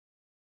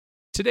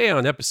Today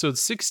on episode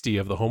 60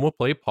 of the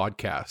Homoplay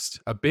podcast,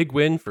 a big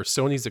win for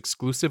Sony's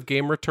exclusive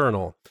game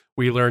Returnal.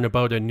 We learn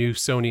about a new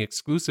Sony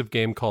exclusive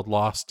game called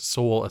Lost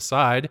Soul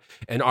Aside,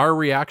 and our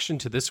reaction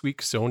to this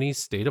week's Sony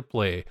State of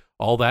Play.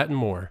 All that and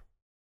more.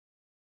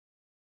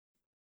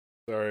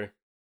 Sorry.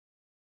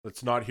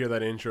 Let's not hear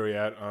that intro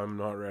yet. I'm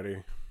not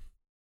ready.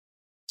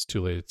 It's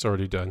too late. It's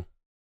already done.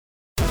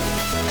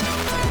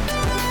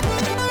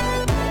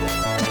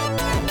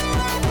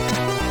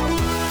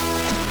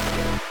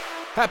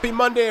 Happy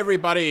Monday,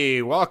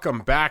 everybody. Welcome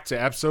back to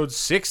episode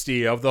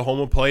 60 of the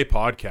Homoplay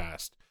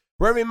podcast.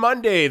 Where every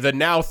Monday, the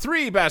now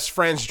three best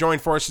friends join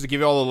forces to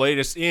give you all the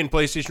latest in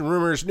PlayStation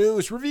rumors,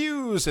 news,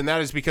 reviews, and that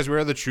is because we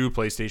are the true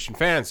PlayStation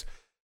fans.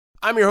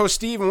 I'm your host,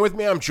 Steve, and with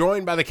me I'm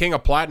joined by the king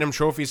of platinum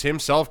trophies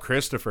himself,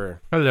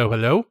 Christopher. Hello,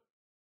 hello.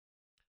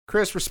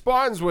 Chris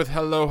responds with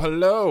hello,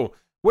 hello.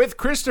 With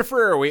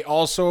Christopher, we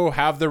also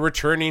have the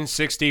returning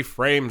 60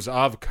 frames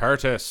of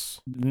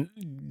Curtis.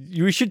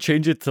 We should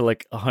change it to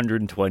like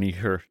 120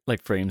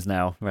 frames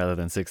now rather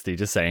than 60,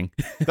 just saying.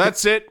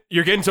 That's it.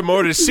 You're getting to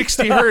mode as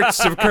 60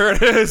 hertz of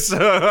Curtis.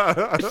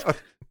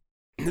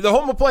 The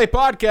Homoplay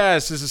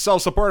podcast is a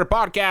self-supported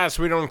podcast.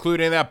 We don't include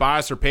any of that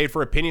bias or paid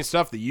for opinion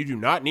stuff that you do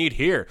not need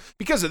here.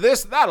 Because of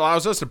this, that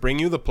allows us to bring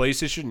you the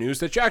PlayStation news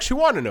that you actually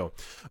want to know.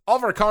 All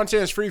of our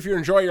content is free if you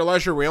enjoy your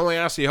leisure. We only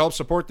ask that you help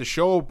support the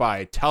show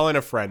by telling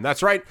a friend.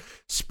 That's right.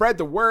 Spread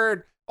the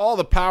word. All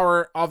the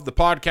power of the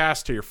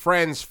podcast to your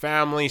friends,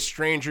 family,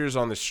 strangers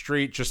on the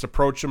street. Just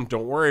approach them.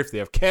 Don't worry if they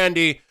have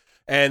candy.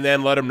 And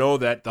then let them know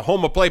that the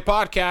Homoplay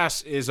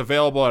podcast is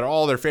available at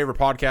all their favorite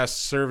podcast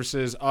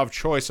services of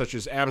choice, such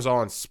as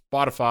Amazon,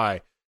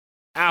 Spotify,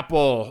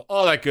 Apple,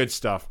 all that good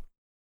stuff.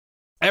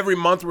 Every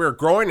month we're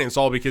growing, and it's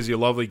all because of you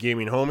lovely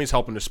gaming homies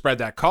helping to spread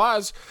that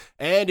cause.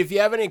 And if you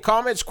have any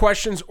comments,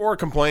 questions, or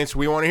complaints,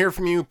 we want to hear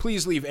from you.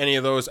 Please leave any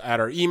of those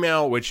at our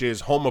email, which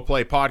is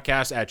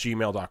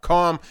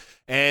homoplaypodcast@gmail.com.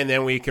 And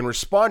then we can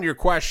respond to your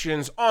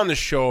questions on the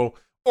show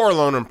or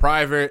alone in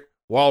private,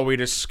 while we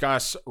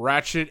discuss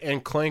Ratchet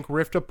and Clank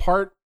Rift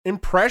Apart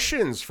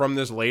impressions from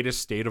this latest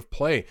State of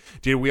Play.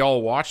 Did we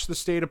all watch the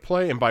State of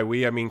Play? And by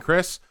we, I mean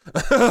Chris.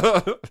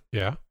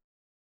 Yeah.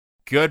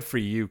 Good for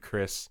you,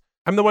 Chris.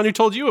 I'm the one who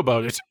told you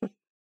about it.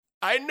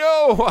 I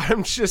know.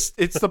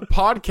 It's the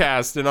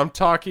podcast, and I'm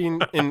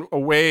talking in a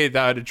way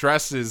that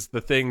addresses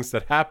the things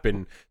that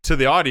happen to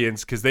the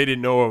audience because they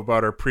didn't know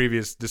about our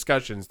previous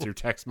discussions through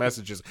text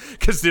messages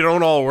because they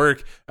don't all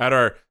work at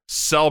our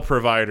cell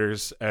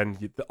providers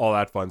and all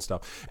that fun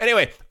stuff.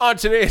 Anyway, on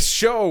today's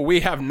show,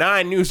 we have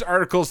 9 news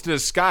articles to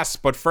discuss.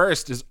 But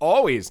first, as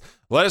always,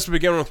 let us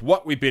begin with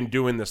what we've been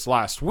doing this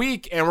last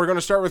week. And we're going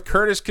to start with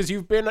Curtis because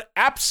you've been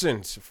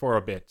absent for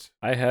a bit.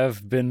 I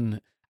have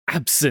been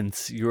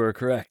absent. You are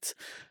correct.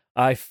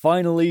 I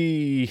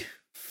finally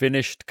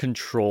finished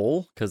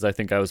Control because I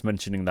think I was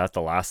mentioning that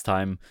the last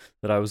time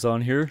that I was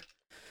on here.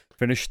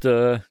 Finished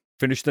the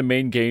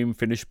main game,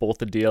 finished both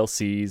the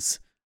DLCs.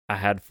 I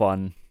had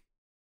fun.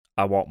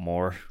 I want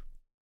more.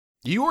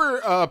 You were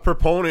a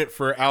proponent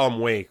for Alan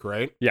Wake,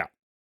 right? Yeah.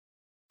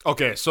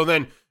 Okay, so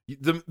then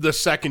the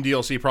second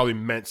DLC probably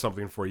meant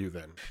something for you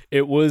then.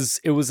 It was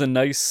a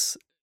nice...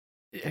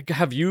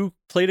 Have you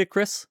played it,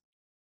 Chris?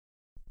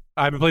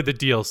 I haven't played the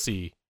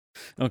DLC.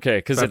 Okay,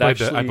 because I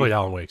played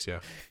Alan Wake's, yeah.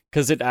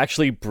 Because it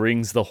actually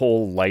brings the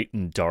whole light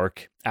and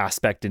dark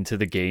aspect into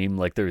the game.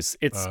 Like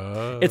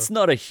it's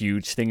not a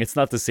huge thing. It's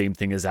not the same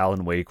thing as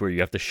Alan Wake where you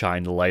have to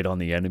shine the light on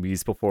the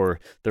enemies before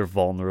they're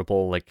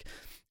vulnerable. Like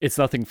it's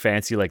nothing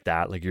fancy like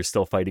that. Like you're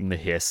still fighting the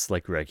hiss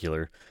like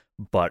regular,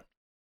 but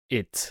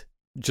it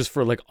just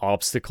for like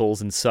obstacles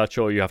and such.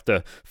 Oh, you have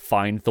to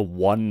find the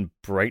one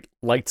bright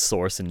light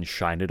source and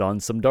shine it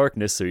on some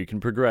darkness so you can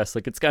progress.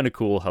 Like it's kind of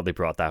cool how they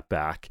brought that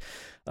back.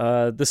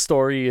 The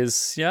story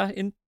is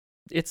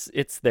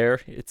it's there.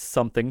 It's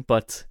something,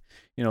 but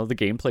you know, the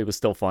gameplay was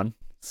still fun.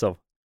 So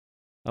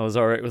I was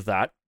all right with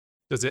that.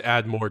 Does it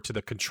add more to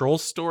the Control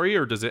story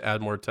or does it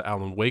add more to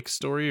Alan Wake's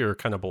story or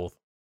kind of both?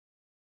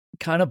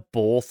 Kind of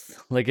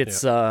both. Like it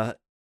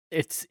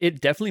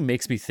definitely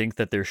makes me think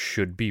that there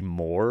should be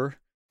more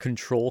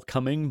Control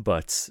coming,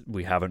 but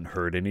we haven't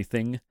heard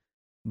anything.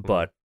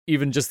 But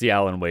even just the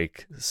Alan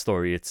Wake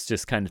story, it's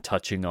just kind of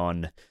touching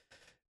on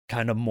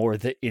kind of more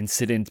the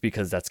incident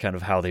because that's kind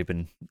of how they've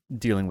been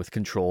dealing with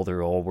Control.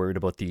 They're all worried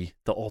about the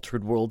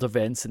altered world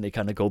events and they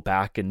kind of go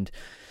back and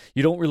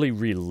you don't really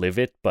relive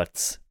it,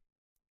 but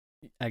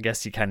I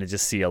guess you kind of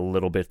just see a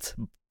little bit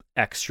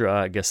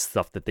extra, I guess,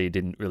 stuff that they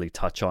didn't really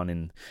touch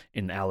on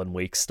in Alan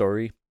Wake's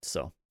story.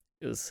 So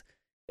it was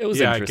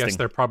interesting. I guess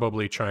they're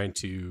probably trying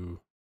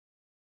to...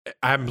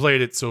 I haven't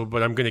played it,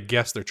 but I'm going to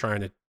guess they're trying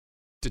to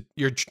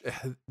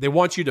they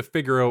want you to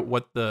figure out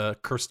what the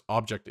cursed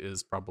object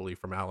is, probably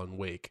from Alan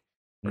Wake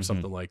or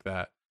something like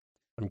that.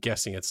 I'm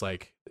guessing it's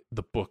like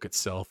the book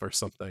itself or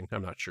something.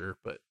 I'm not sure,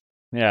 but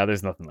yeah,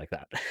 there's nothing like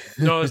that.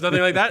 No, there's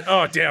nothing like that.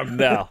 Oh, damn!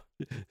 No,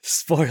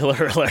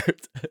 spoiler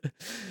alert.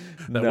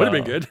 That would have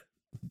been good.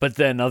 But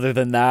then, other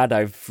than that,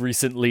 I've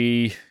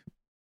recently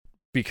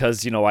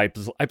because,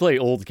 I play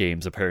old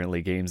games,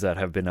 apparently, games that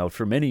have been out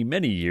for many,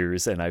 many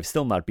years, and I've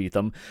still not beat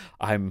them.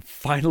 I'm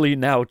finally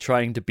now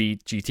trying to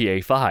beat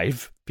GTA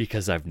 5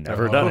 because I've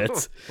never done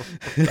it.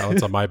 That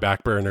one's on my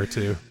back burner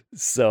too.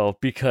 So,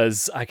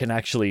 because I can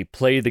actually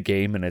play the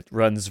game and it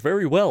runs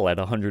very well at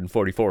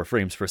 144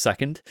 frames per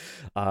second,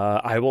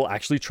 I will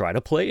actually try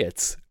to play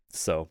it.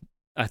 So,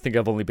 I think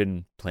I've only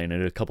been playing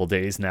it a couple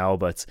days now,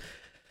 but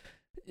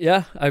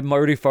yeah, I'm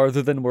already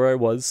farther than where I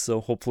was,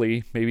 so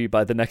hopefully, maybe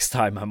by the next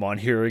time I'm on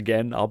here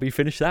again, I'll be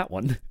finished that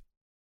one.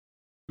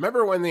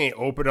 Remember when they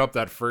opened up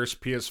that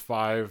first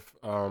PS5,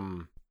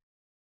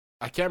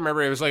 I can't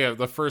remember, it was like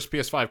the first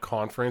PS5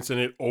 conference, and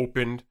it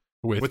opened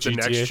with the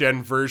next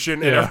gen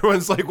version, and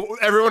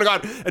everyone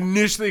got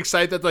initially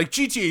excited that like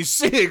GTA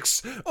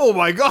 6, oh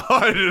my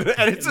god, and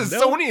it's a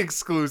Sony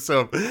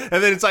exclusive,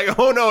 and then it's like,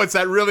 oh no, it's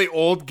that really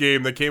old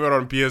game that came out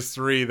on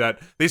PS3 that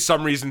they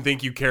some reason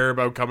think you care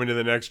about coming to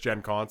the next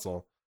gen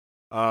console.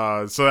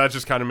 So that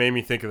just kind of made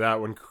me think of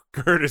that when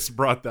Curtis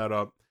brought that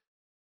up.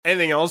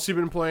 Anything else you've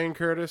been playing,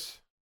 Curtis?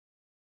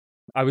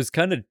 I was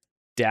kind of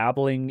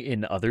dabbling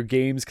in other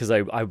games because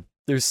I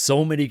there's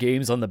so many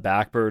games on the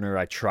back burner.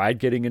 I tried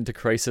getting into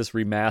Crysis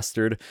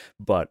Remastered,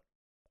 but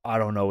I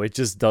don't know, it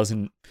just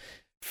doesn't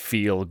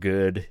feel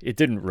good. It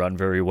didn't run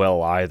very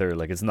well either.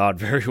 Like, it's not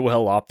very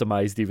well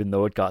optimized, even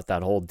though it got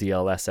that whole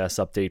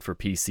DLSS update for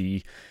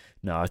PC.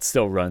 No, it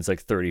still runs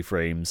like 30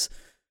 frames.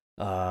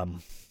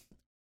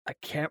 I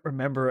can't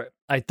remember.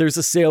 There's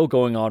a sale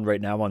going on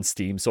right now on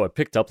Steam, so I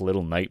picked up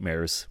Little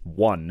Nightmares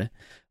 1,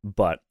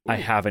 but I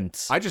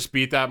haven't. I just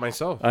beat that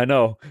myself. I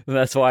know. And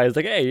that's why I was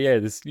like, hey, yeah,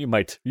 this you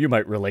might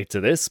relate to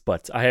this,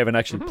 but I haven't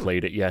actually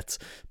played it yet.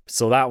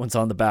 So that one's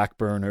on the back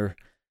burner.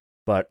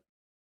 But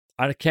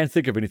I can't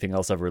think of anything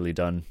else I've really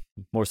done.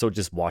 More so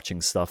just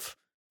watching stuff.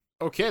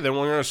 Okay, then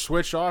we're going to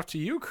switch off to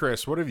you,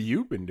 Chris. What have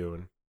you been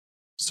doing?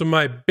 So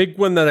my big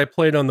one that I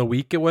played on the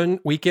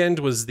weekend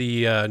was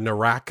the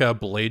Naraka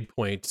Blade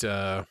Point,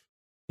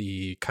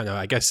 the kind of,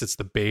 I guess it's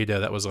the beta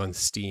that was on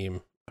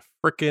Steam. I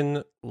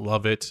freaking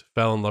love it.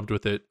 Fell in love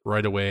with it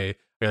right away.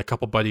 I got a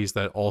couple buddies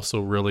that also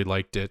really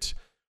liked it.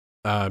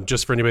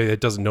 Just for anybody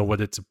that doesn't know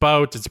what it's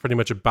about, it's pretty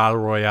much a battle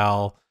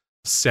royale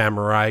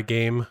samurai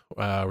game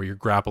where you're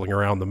grappling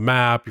around the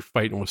map, you're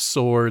fighting with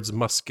swords,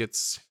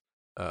 muskets,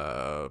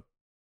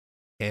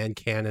 hand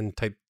cannon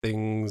type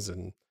things,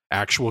 and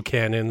actual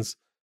cannons,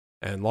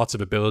 and lots of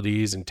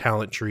abilities and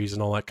talent trees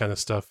and all that kind of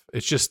stuff.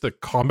 It's just the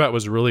combat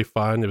was really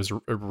fun. It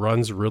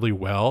runs really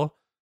well.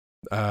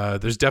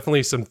 There's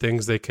definitely some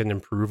things they can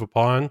improve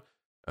upon.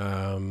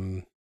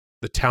 The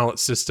talent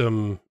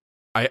system,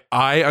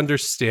 I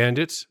understand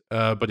it,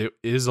 but it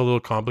is a little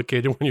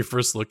complicated when you're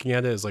first looking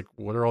at it. It's like,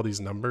 what are all these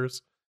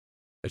numbers?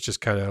 It's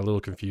just kind of a little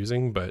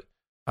confusing, but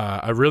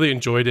I really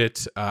enjoyed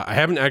it. I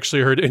haven't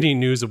actually heard any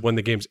news of when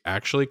the game's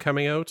actually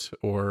coming out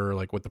or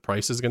like what the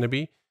price is going to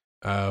be.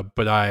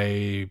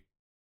 But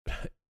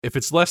if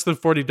it's less than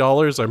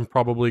 $40, I'm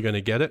probably going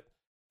to get it.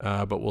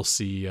 But we'll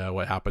see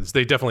what happens.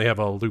 They definitely have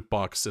a loot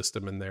box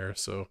system in there,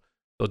 so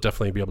they'll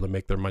definitely be able to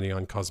make their money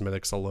on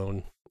cosmetics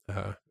alone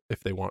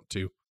if they want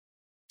to.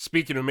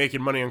 Speaking of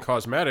making money on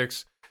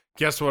cosmetics,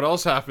 guess what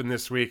else happened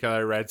this week? I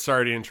read.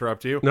 Sorry to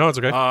interrupt you. No, it's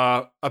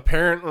okay.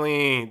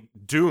 Apparently,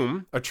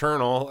 Doom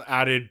Eternal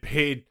added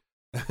paid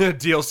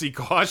DLC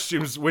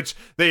costumes, which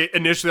they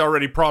initially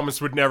already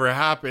promised would never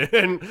happen.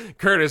 And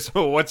Curtis,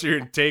 what's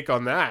your take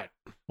on that?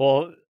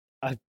 Well,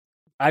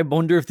 I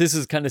wonder if this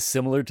is kind of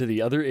similar to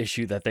the other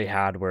issue that they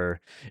had where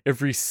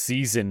every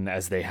season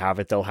as they have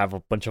it, they'll have a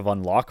bunch of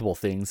unlockable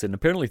things, and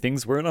apparently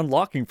things weren't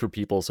unlocking for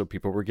people, so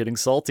people were getting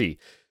salty.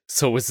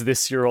 So is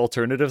this your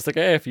alternative? It's like,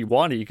 hey, if you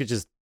want it, you could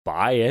just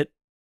buy it.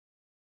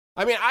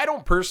 I mean, I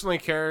don't personally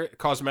care.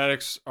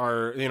 Cosmetics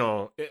are,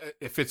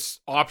 if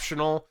it's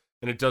optional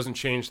and it doesn't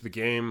change the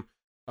game,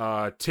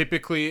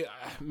 typically,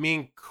 me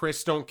and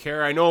Chris don't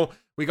care. I know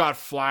we got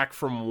flack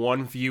from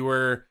one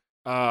viewer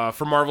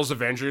for Marvel's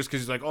Avengers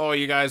because he's like, oh,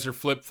 you guys are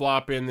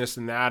flip-flopping this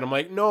and that. I'm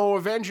like, no,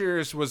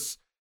 Avengers was,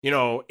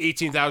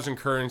 18,000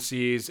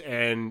 currencies,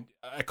 and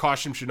a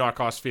costume should not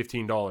cost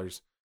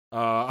 $15.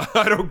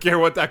 I don't care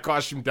what that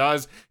costume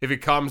does. If it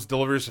comes,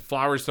 delivers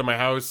flowers to my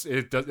house,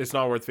 it's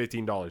not worth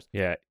 $15.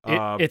 Yeah,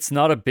 it's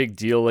not a big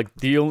deal. Like,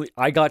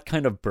 I got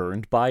kind of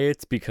burned by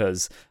it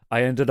because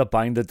I ended up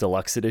buying the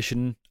deluxe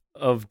edition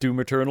of Doom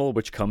Eternal,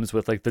 which comes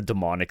with like the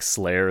demonic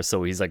slayer,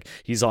 so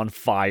he's on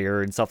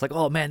fire and stuff. Like,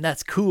 oh man,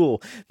 that's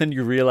cool. Then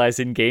you realize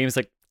in games,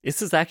 like,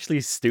 this is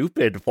actually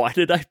stupid. Why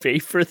did I pay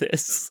for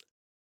this?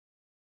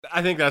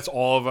 I think that's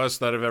all of us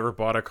that have ever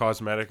bought a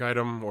cosmetic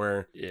item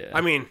where, I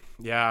mean,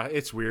 yeah,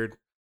 it's weird.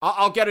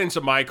 I'll get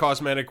into my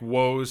cosmetic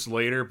woes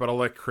later, but I'll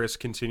let Chris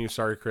continue.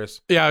 Sorry, Chris.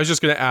 Yeah, I was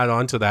just going to add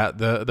on to that.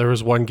 There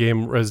was one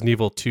game, Resident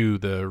Evil 2,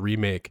 the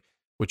remake,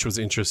 which was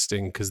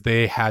interesting because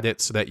they had it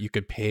so that you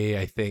could pay,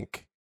 I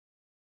think,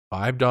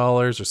 $5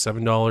 or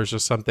 $7 or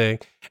something,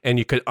 and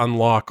you could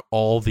unlock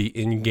all the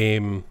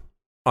in-game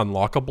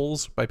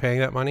unlockables by paying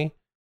that money.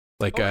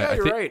 Like, yeah,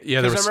 you're right.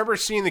 Yeah, because I remember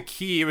seeing the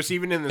key. It was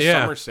even in the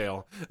summer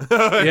sale.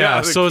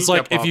 So it's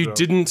like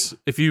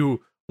if you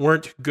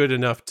weren't good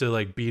enough to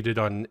like beat it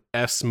on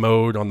S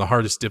mode on the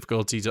hardest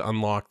difficulty to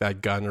unlock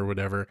that gun or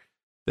whatever,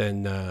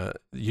 then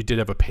you did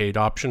have a paid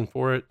option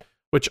for it,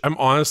 which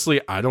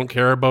I don't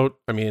care about.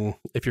 I mean,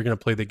 if you're going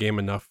to play the game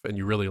enough and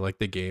you really like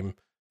the game,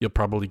 you'll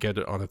probably get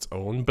it on its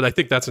own. But I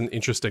think that's an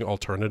interesting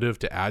alternative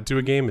to add to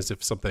a game, is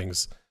if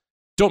something's,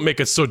 don't make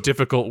it so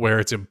difficult where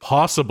it's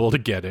impossible to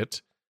get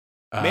it.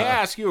 May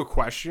I ask you a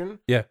question?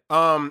 Yeah.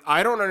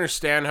 I don't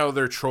understand how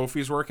their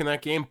trophies work in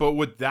that game, but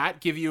would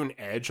that give you an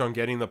edge on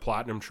getting the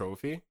platinum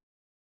trophy?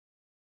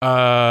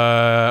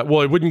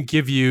 Well, it wouldn't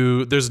give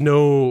you, there's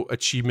no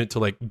achievement to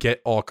like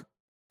get all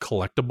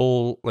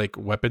collectible like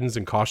weapons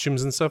and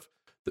costumes and stuff,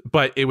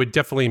 but it would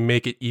definitely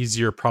make it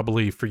easier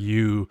probably for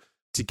you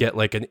to get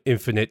like an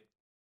infinite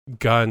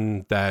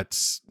gun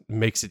that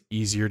makes it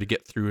easier to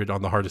get through it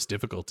on the hardest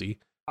difficulty.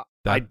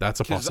 That's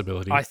a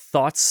possibility. I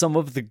thought some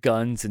of the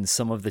guns and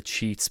some of the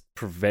cheats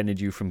prevented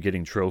you from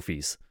getting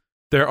trophies.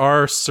 There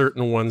are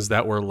certain ones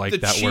that were like the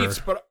that.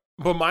 Cheats,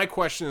 but my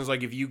question is,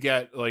 like, if you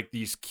get like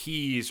these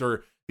keys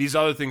or these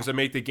other things that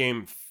make the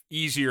game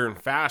easier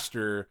and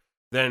faster,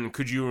 then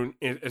could you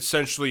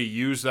essentially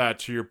use that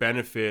to your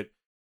benefit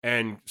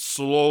and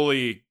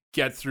slowly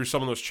get through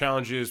some of those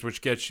challenges,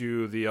 which gets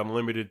you the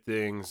unlimited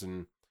things?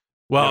 And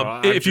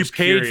well, if you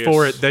paid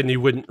for it, then you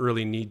wouldn't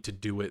really need to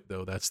do it,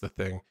 though. That's the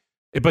thing.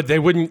 But they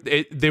wouldn't.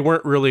 They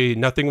weren't really.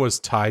 Nothing was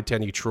tied to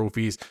any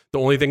trophies. The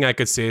only thing I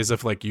could say is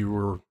if like you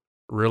were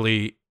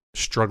really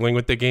struggling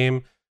with the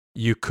game,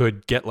 you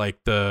could get like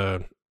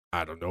the,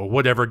 I don't know,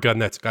 whatever gun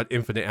that's got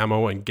infinite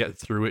ammo and get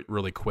through it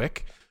really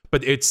quick.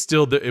 But it's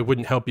still, it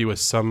wouldn't help you with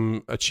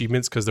some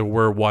achievements, because there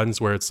were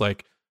ones where it's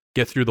like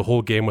get through the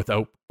whole game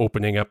without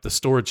opening up the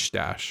storage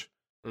stash,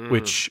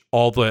 which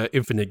all the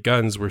infinite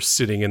guns were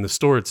sitting in the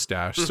storage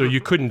stash, so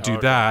you couldn't do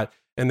that.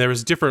 And there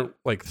was different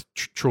like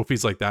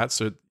trophies like that,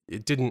 so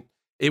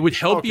it would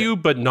help you,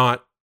 but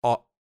not a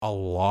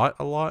lot,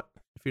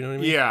 if you know what I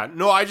mean. Yeah,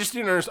 no, I just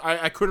didn't understand.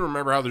 I couldn't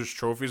remember how those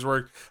trophies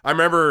worked. I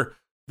remember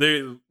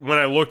when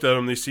I looked at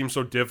them, they seemed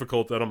so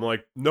difficult that I'm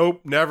like,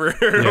 nope, never.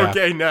 Yeah.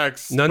 Okay,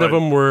 next. None of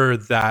them were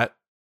that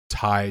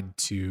tied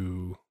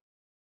to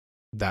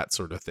that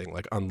sort of thing,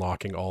 like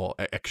unlocking all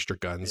extra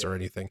guns or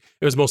anything.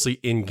 It was mostly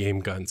in-game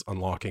guns,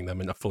 unlocking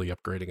them and fully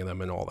upgrading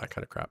them and all that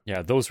kind of crap.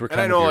 Yeah, those were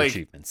kind of your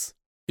achievements.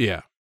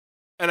 Yeah.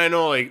 And I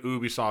know like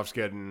Ubisoft's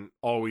getting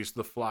always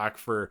the flack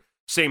for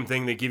same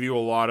thing. They give you a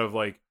lot of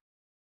like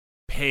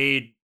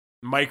paid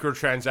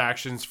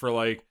microtransactions for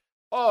like,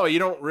 oh, you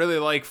don't really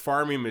like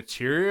farming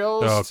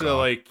materials to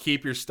like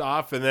keep your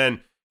stuff. And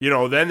then,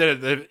 then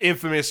the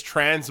infamous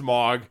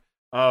transmog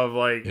of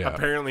like,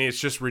 apparently it's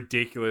just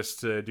ridiculous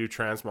to do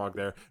transmog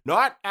there.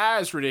 Not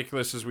as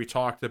ridiculous as we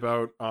talked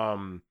about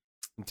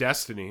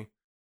Destiny.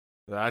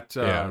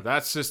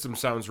 That system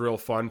sounds real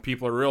fun.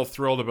 People are real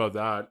thrilled about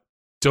that.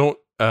 Don't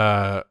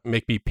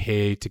make me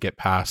pay to get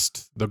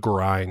past the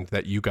grind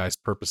that you guys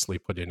purposely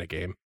put in a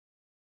game.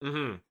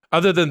 Mm-hmm.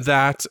 Other than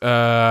that,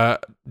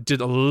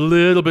 did a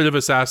little bit of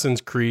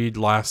Assassin's Creed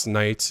last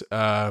night.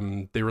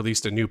 They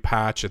released a new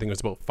patch. I think it was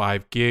about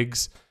 5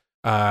 gigs.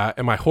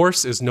 And my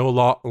horse is no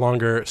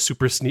longer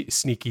super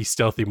sneaky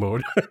stealthy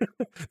mode.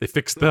 They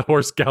fixed the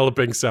horse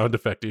galloping sound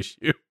effect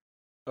issue.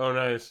 Oh,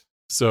 nice.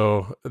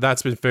 So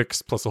that's been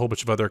fixed, plus a whole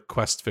bunch of other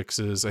quest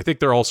fixes. I think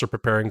they're also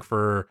preparing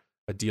for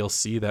a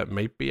DLC that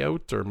might be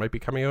out or might be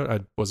coming out. I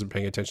wasn't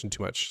paying attention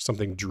too much.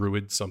 Something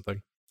Druid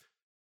something.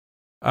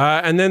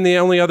 And then the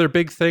only other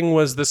big thing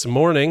was this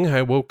morning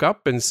I woke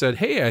up and said,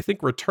 hey, I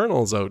think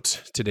Returnal's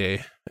out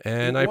today.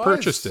 And I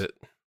purchased it.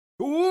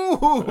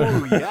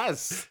 Ooh,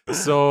 yes.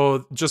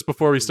 So just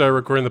before we started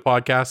recording the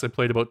podcast, I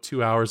played about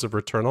 2 hours of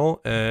Returnal,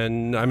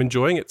 and I'm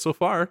enjoying it so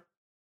far.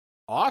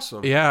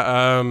 Awesome.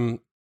 Yeah.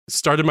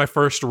 Started my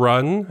first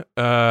run.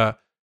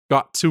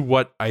 Got to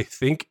what I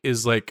think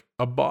is like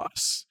a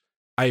boss.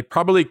 I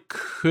probably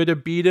could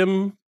have beat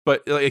him,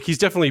 but like he's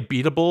definitely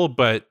beatable,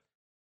 but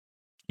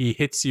he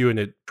hits you and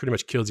it pretty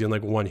much kills you in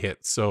like one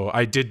hit. So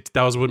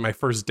that was my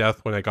first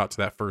death when I got to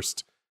that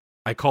first,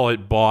 I call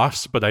it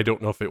boss, but I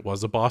don't know if it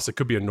was a boss. It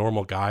could be a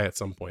normal guy at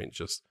some point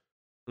just.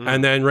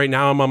 And then right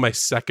now I'm on my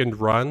second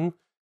run.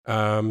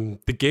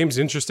 The game's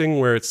interesting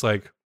where it's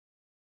like,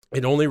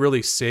 it only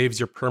really saves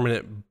your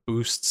permanent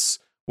boosts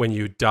when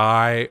you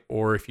die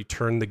or if you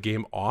turn the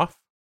game off.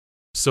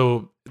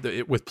 So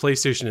with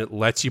PlayStation, it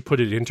lets you put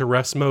it into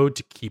rest mode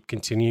to keep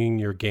continuing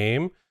your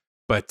game.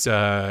 But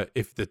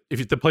if the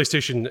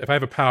PlayStation, if I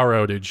have a power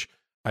outage,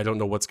 I don't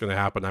know what's going to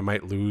happen. I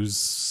might lose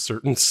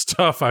certain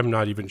stuff. I'm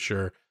not even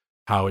sure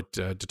how it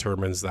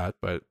determines that.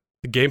 But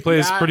the gameplay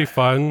is pretty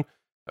fun.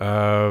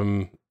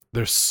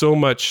 There's so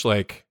much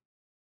like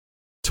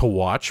to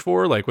watch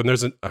for. Like when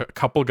there's a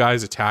couple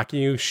guys attacking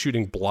you,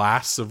 shooting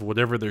blasts of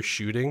whatever they're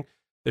shooting.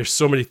 There's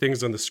so many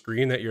things on the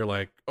screen that you're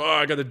like, oh,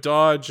 I got to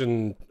dodge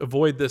and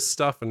avoid this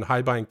stuff and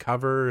hide behind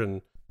cover.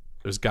 And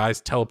there's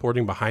guys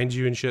teleporting behind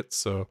you and shit.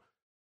 So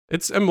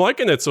I'm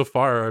liking it so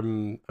far.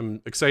 I'm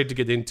excited to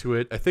get into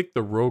it. I think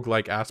the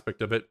roguelike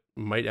aspect of it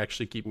might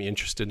actually keep me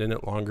interested in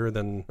it longer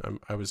than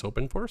I was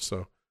hoping for.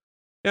 So,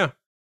 yeah.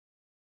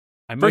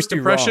 I might First be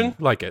impression, wrong.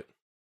 like it.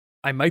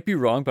 I might be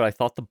wrong, but I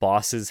thought the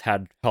bosses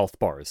had health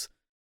bars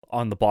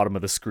on the bottom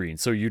of the screen,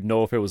 so you'd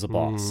know if it was a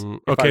boss.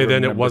 Okay,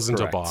 then it wasn't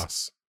a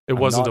boss. It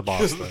wasn't a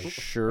boss.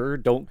 Sure,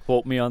 don't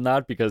quote me on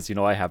that because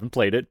I haven't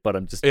played it, but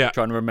I'm just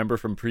trying to remember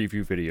from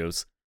preview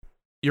videos.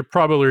 You're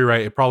probably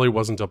right. It probably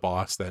wasn't a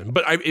boss then,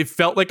 but it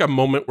felt like a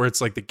moment where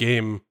it's like the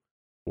game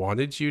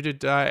wanted you to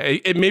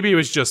die. Maybe it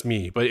was just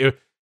me, but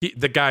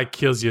the guy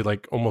kills you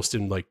like almost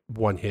in like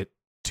 1 hit,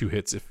 2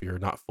 hits if you're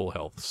not full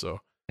health. So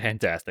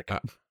fantastic.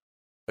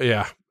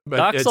 Yeah, but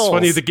Dark it's Souls.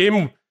 funny. The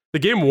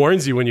game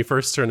warns you when you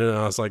first turn it on.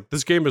 I was like,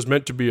 this game is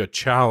meant to be a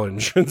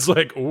challenge. It's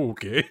like, oh,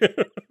 okay.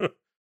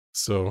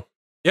 So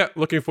yeah,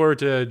 looking forward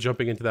to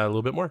jumping into that a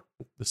little bit more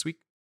this week.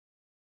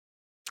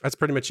 That's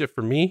pretty much it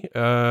for me.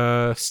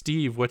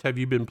 Steve, what have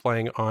you been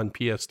playing on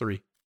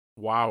PS3?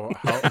 Wow,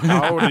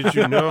 how did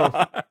you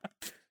know?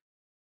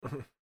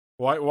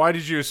 Why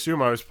did you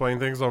assume I was playing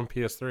things on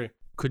PS3?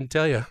 Couldn't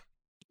tell you.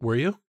 Were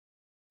you?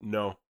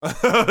 No.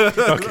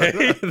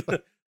 Okay.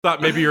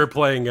 Thought maybe you were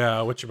playing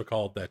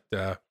whatchamacallit,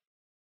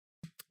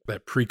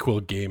 that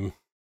prequel game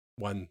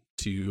one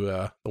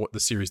to the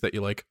series that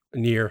you like,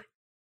 Nier.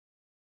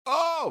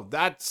 Oh,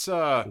 that's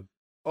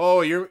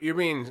you're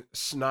being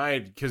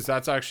snide because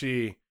that's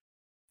actually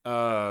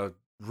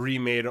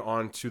remade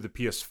onto the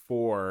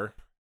PS4.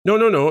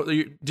 No.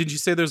 Did you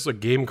say there's a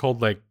game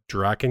called like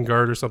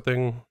Drakengard or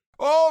something?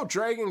 Oh,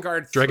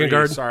 Drakengard 3.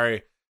 Drakengard?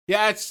 Sorry.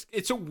 Yeah,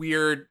 it's a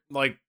weird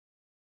like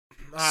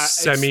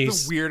it's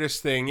the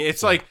weirdest thing.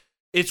 It's like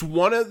it's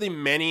one of the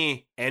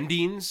many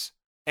endings,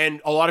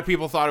 and a lot of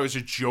people thought it was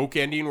a joke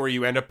ending where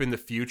you end up in the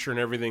future and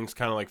everything's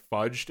kind of like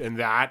fudged, and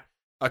that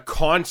a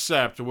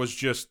concept was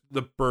just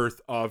the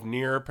birth of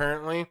Nier,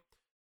 apparently.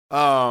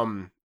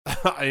 I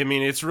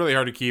mean, it's really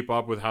hard to keep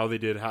up with how they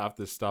did half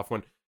this stuff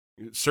when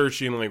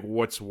searching like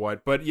what's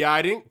what. But yeah,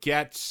 I didn't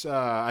get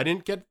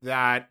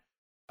that.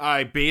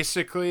 I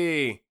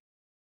basically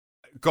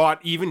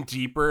got even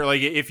deeper,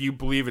 like if you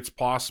believe it's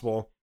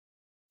possible,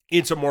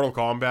 into Mortal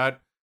Kombat.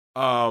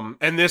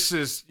 And this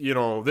is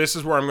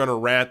where I'm gonna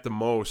rant the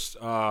most.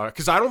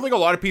 Because I don't think a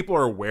lot of people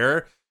are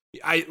aware.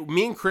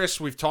 Me and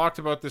Chris, we've talked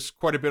about this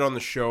quite a bit on the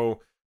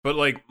show, but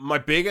like my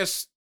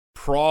biggest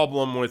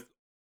problem with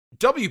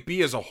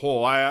WB as a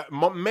whole,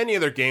 many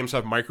of their games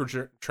have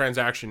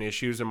microtransaction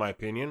issues in my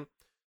opinion.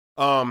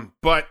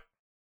 But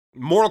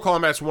Mortal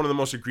Kombat's one of the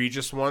most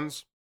egregious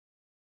ones.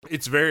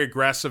 It's very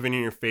aggressive and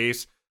in your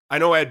face. I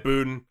know Ed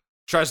Boon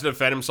tries to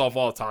defend himself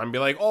all the time, be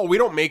like, oh, we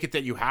don't make it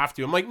that you have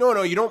to. I'm like,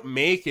 no, you don't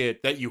make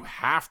it that you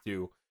have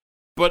to.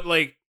 But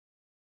like,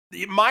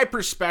 my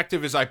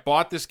perspective is I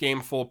bought this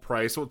game full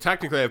price. Well,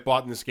 technically I've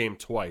bought this game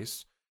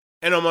twice.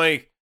 And I'm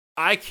like,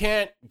 I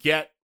can't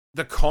get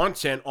the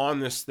content on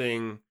this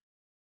thing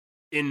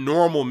in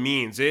normal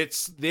means.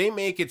 They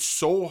make it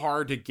so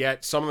hard to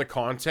get some of the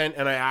content.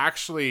 And I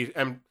actually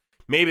am,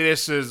 maybe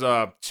this is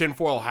a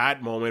tinfoil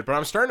hat moment, but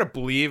I'm starting to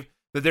believe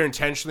that they're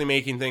intentionally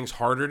making things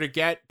harder to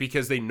get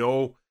because they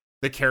know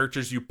the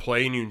characters you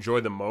play and you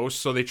enjoy the most.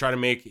 So they try to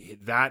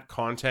make that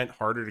content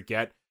harder to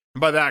get.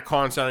 And by that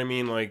content, I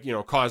mean like,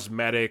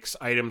 cosmetics,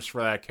 items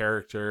for that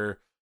character.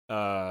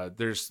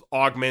 There's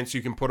augments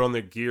you can put on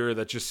the gear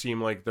that just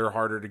seem like they're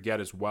harder to get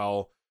as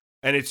well.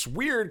 And it's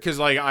weird because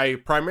like I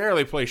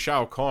primarily play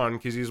Shao Kahn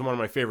because he's one of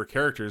my favorite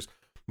characters.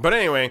 But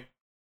anyway,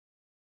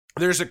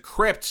 there's a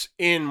crypt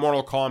in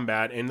Mortal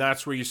Kombat, and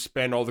that's where you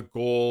spend all the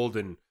gold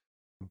and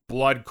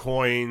blood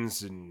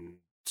coins and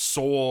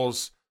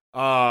souls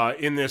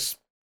in this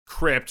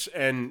crypt.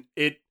 And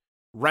it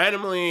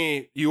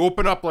randomly, you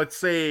open up, let's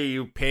say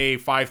you pay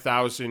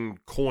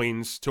 5,000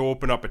 coins to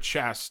open up a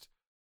chest.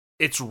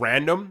 It's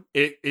random.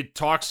 It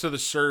talks to the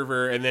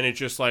server, and then it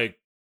just like,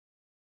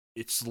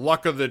 it's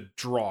luck of the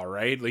draw,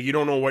 right? Like you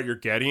don't know what you're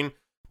getting,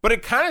 but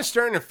it kind of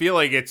starting to feel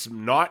like it's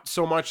not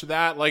so much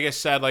that. Like I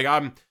said, like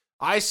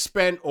I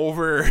spent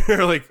over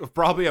like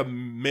probably $1.5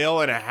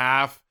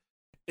 million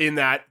in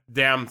that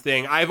damn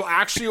thing. I've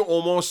actually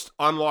almost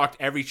unlocked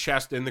every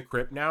chest in the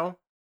crypt now.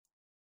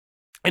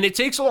 And it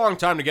takes a long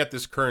time to get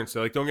this currency.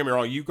 Like, don't get me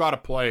wrong, you got to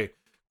play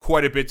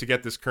quite a bit to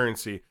get this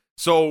currency.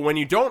 So when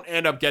you don't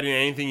end up getting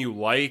anything you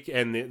like,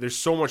 and there's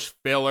so much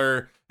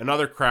filler and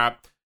other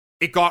crap,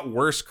 it got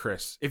worse,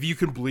 Chris. If you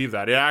can believe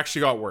that. It actually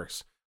got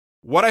worse.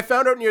 What I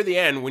found out near the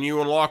end, when you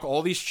unlock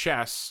all these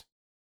chests,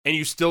 and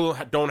you still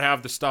don't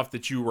have the stuff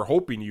that you were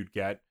hoping you'd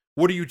get,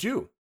 what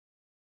do?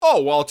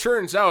 Oh, well, it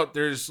turns out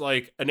there's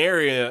like an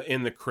area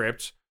in the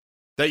crypt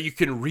that you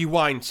can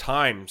rewind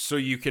time so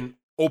you can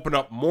open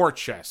up more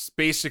chests.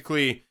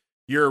 Basically,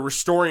 you're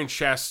restoring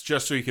chests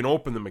just so you can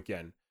open them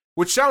again,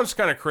 which sounds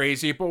kind of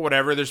crazy, but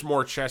whatever. There's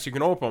more chests you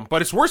can open.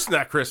 But it's worse than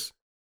that, Chris.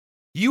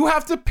 You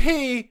have to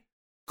pay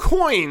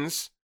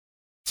coins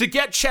to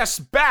get chests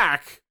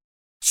back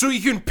so you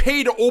can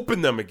pay to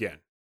open them again.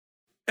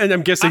 And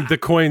I'm guessing the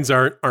coins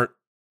aren't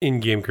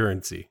in-game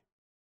currency.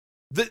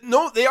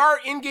 No, they are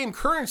in-game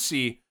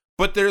currency,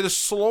 but they're the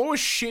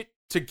slowest shit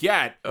to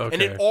get. Okay.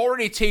 And it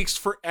already takes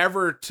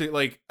forever to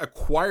like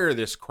acquire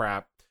this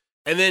crap.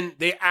 And then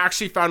they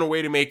actually found a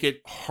way to make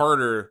it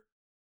harder.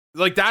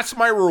 Like that's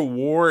my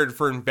reward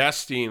for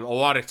investing a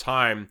lot of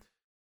time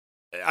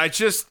I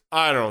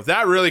don't know.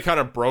 That really kind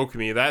of broke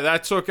me.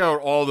 That took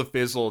out all the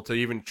fizzle to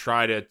even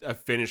try to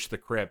finish the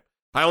crypt.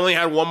 I only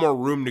had one more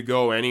room to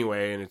go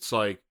anyway, and it's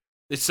like,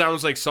 it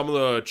sounds like some of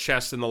the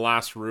chests in the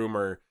last room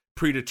are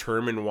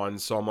predetermined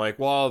ones. So I'm like,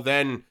 well,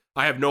 then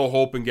I have no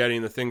hope in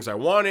getting the things I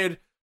wanted.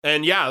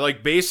 And yeah,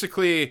 like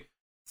basically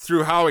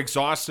through how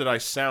exhausted I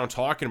sound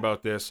talking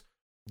about this,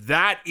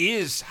 that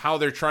is how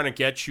they're trying to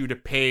get you to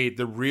pay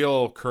the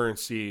real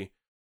currency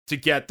to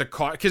get the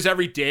cost. Because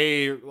every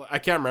day, I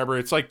can't remember,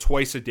 it's like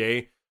twice a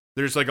day.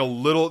 There's like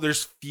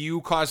there's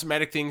few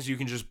cosmetic things you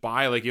can just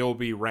buy. Like it will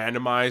be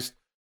randomized.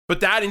 But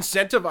that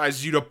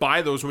incentivizes you to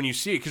buy those when you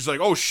see it. Because like,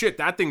 oh shit,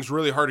 that thing's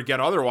really hard to get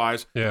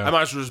otherwise. Yeah. I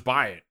might as well just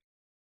buy it.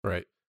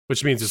 Right.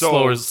 Which means it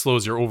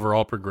slows your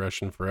overall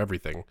progression for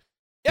everything.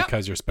 Yeah.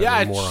 Because you're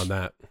spending more on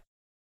that.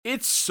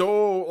 It's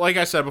so, like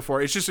I said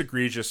before, it's just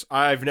egregious.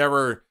 I've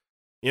never,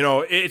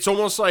 it's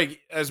almost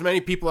like as many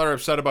people are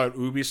upset about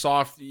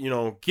Ubisoft,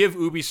 give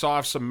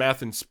Ubisoft some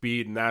meth and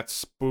speed, and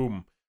that's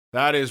boom.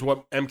 That is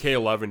what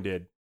MK11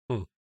 did.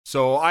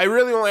 So I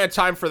really only had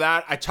time for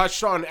that. I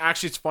touched on,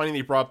 actually, it's funny that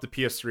you brought up the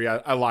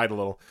PS3. I lied a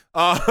little.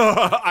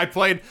 I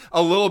played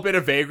a little bit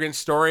of Vagrant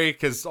Story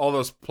because all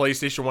those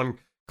PlayStation 1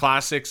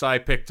 classics I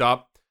picked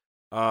up.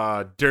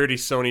 Dirty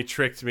Sony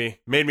tricked me,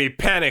 made me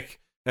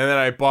panic, and then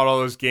I bought all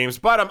those games.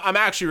 But I'm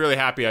actually really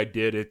happy I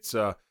did. It's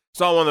not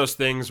one of those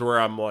things where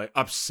I'm like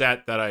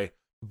upset that I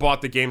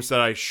bought the games that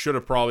I should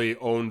have probably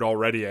owned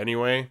already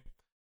anyway.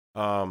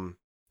 So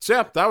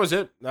yeah, that was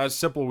it. That was a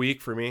simple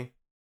week for me.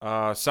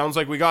 Sounds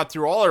like we got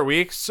through all our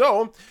weeks,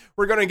 so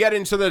we're going to get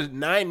into the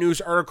 9 news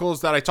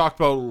articles that I talked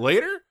about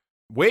later.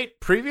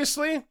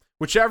 Previously,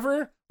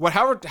 whichever.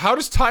 How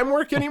does time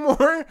work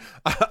anymore?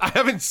 I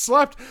haven't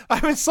slept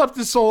in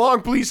so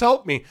long. Please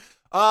help me.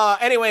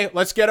 Anyway,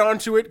 let's get on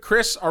to it.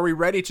 Chris, are we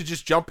ready to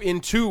just jump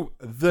into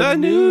the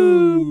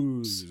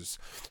news?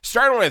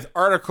 Starting with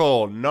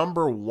article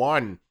number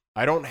 1.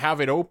 I don't have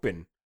it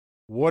open.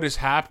 What is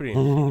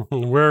happening?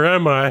 Where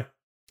am I?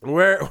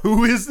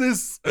 Who is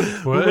this?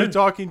 Who am I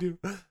talking to?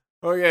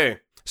 Okay.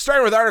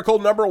 Starting with article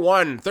number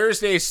 1,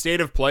 Thursday's State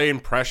of Play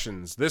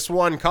impressions. This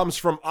one comes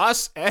from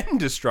us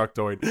and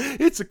Destructoid.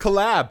 It's a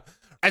collab.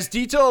 As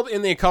detailed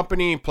in the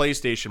accompanying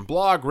PlayStation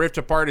blog, Rift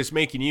Apart is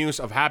making use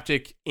of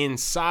haptic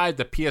inside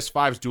the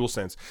PS5's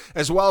DualSense,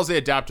 as well as the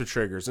adaptive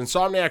triggers.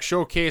 Insomniac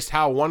showcased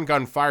how one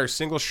gun fires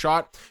single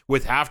shot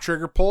with half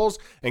trigger pulls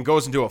and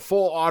goes into a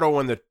full auto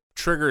when the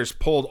trigger is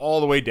pulled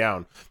all the way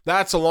down.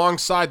 That's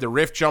alongside the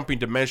Rift jumping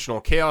dimensional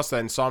chaos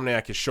that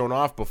Insomniac has shown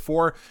off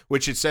before,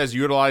 which it says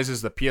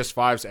utilizes the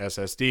PS5's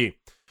SSD.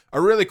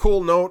 A really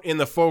cool note in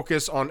the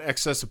focus on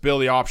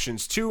accessibility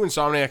options too.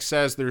 Insomniac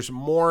says there's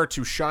more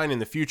to shine in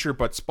the future,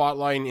 but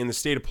spotlighting in the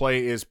State of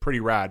Play is pretty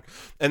rad.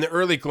 And the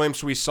early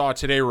glimpse we saw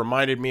today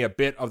reminded me a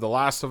bit of The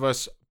Last of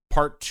Us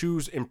Part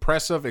 2's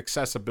impressive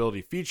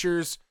accessibility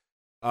features.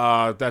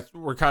 That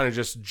we're kind of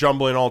just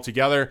jumbling all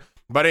together.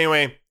 But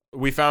anyway,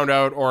 we found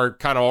out, or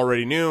kind of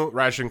already knew,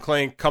 Ratchet &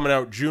 Clank coming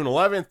out June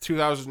 11th,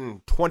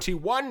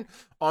 2021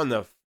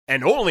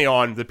 and only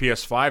on the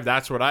PS5.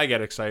 That's what I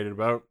get excited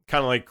about.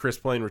 Kind of like Chris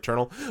playing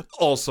Returnal,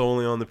 also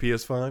only on the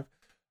PS5.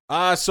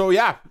 So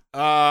yeah,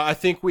 I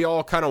think we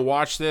all kind of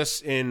watched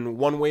this in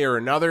one way or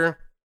another.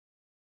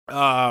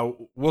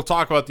 We'll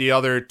talk about the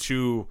other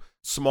 2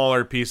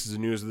 smaller pieces of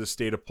news of the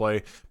State of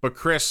Play. But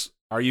Chris,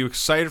 are you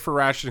excited for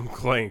Ratchet &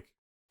 Clank?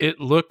 It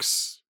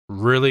looks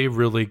really,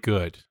 really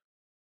good.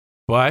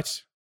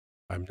 But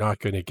I'm not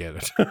going to get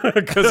it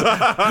because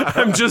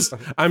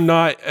I'm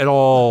not at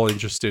all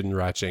interested in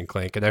Ratchet &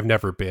 Clank, and I've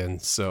never been.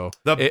 So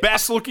the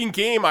best looking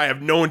game, I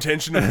have no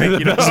intention of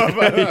picking up.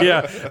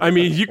 Yeah, I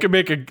mean, you can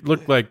make it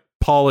look like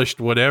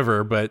polished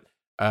whatever, but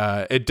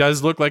it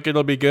does look like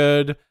it'll be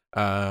good.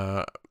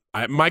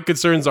 My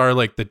concerns are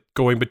like the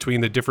going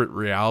between the different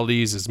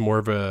realities is more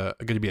of going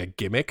to be a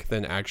gimmick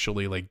than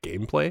actually like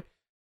gameplay.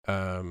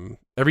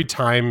 Every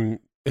time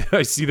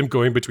I see them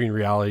going between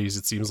realities,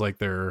 it seems like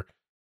they're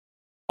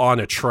on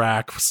a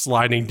track,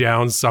 sliding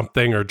down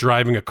something, or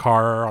driving a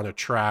car on a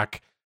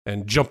track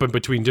and jumping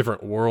between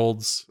different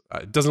worlds.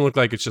 It doesn't look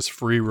like it's just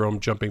free roam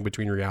jumping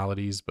between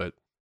realities, but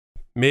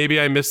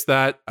maybe I missed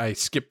that. I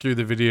skipped through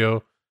the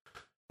video.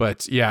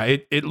 But yeah,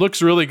 it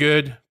looks really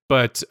good,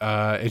 but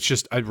it's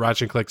just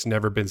Ratchet & Clank's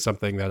never been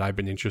something that I've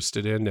been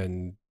interested in,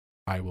 and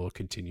I will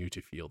continue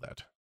to feel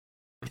that.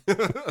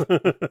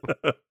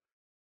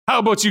 How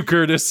about you,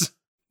 Curtis?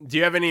 Do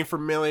you have any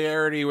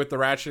familiarity with the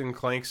Ratchet &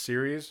 Clank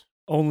series?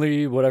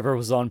 Only whatever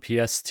was on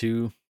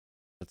PS2.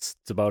 That's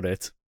about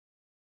it.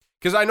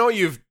 Because I know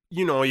you've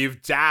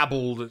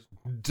dabbled.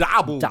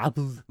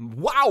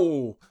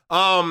 Wow.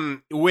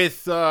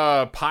 With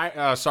Spyro.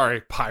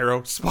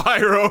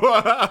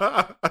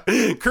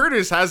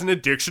 Curtis has an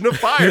addiction to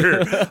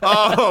fire.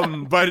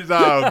 But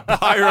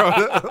Pyro.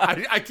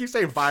 I keep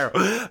saying Pyro.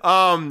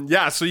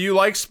 Yeah. So you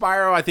like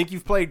Spyro? I think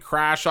you've played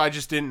Crash. I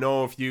just didn't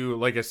know if you,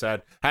 like I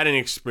said, had any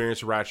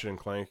experience with Ratchet and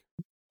Clank.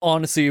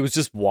 Honestly, it was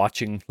just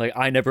watching. Like,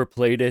 I never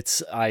played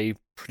it. I'm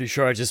pretty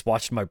sure I just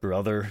watched my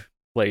brother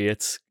play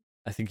it.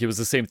 I think it was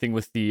the same thing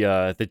with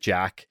the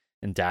Jack.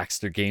 and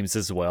Daxter games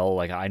as well.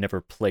 Like, I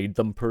never played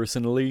them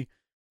personally,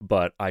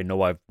 but I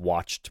know I've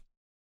watched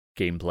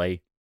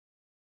gameplay.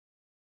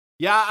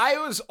 Yeah, I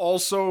was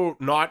also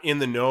not in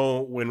the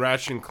know when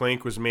Ratchet and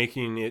Clank was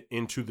making it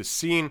into the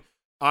scene.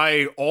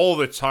 I all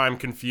the time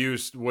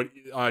confused what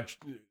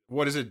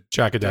is it?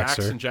 Jack and Jax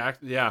Daxter. and Jack.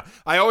 Yeah,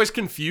 I always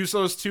confuse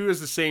those two as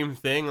the same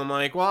thing. I'm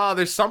like, well,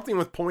 there's something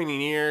with pointing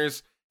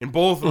ears in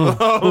both of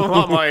them.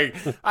 I'm like,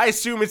 I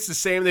assume it's the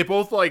same. They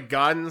both like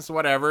guns,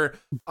 whatever.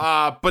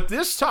 But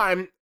this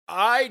time,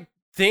 I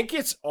think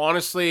it's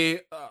honestly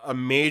a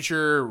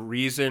major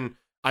reason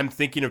I'm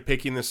thinking of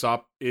picking this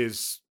up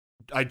is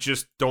I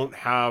just don't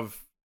have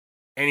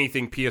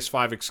anything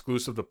PS5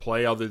 exclusive to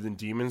play other than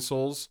Demon's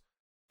Souls.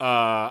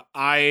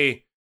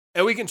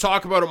 And we can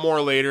talk about it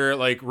more later.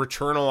 Like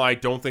Returnal, I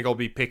don't think I'll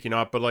be picking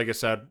up, but like I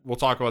said, we'll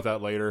talk about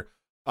that later.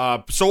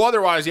 So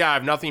otherwise, yeah, I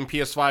have nothing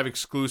PS5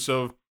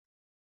 exclusive.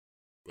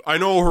 I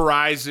know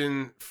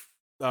Horizon.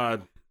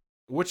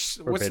 What's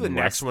the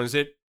next one? Is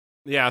it?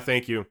 Yeah,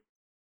 thank you.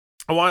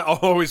 I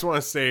always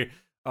want to say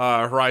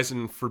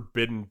Horizon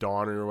Forbidden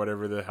Dawn or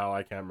whatever the hell,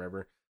 I can't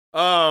remember.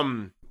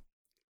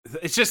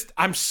 It's just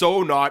I'm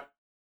so not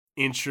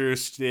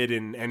interested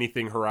in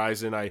anything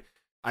Horizon. I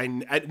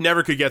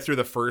never could get through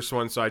the first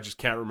one, so I just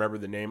can't remember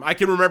the name. I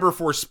can remember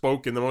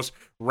Forspoken, the most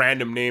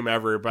random name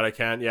ever, but I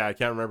can't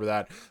remember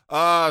that.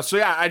 So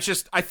yeah,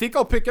 I think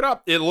I'll pick it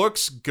up. It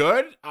looks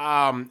good.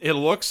 It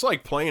looks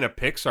like playing a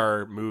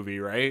Pixar movie,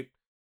 right?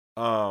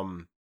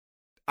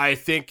 I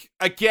think,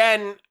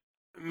 again,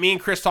 me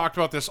and Chris talked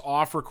about this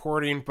off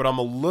recording, but I'm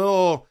a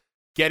little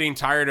getting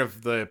tired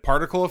of the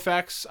particle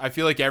effects. I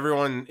feel like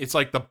it's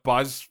like the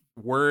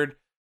buzzword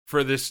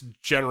for this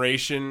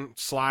generation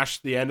 /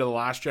 the end of the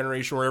last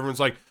generation, where everyone's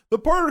like, the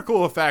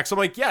particle effects. I'm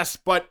like, yes,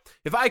 but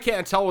if I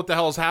can't tell what the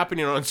hell is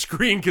happening on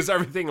screen because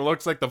everything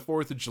looks like the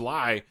 4th of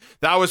July,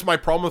 that was my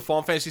problem with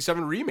Final Fantasy VII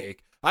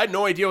Remake. I had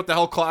no idea what the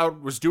hell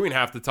Cloud was doing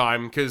half the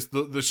time because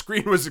the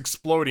screen was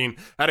exploding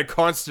at a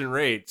constant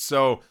rate.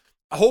 So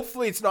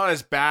hopefully it's not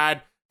as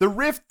bad. The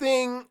Rift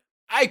thing,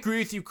 I agree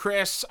with you,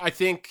 Chris. I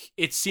think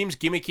it seems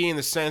gimmicky in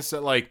the sense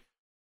that, like,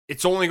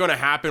 it's only going to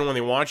happen when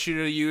they want you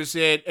to use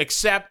it,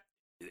 except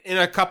in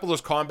a couple of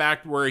those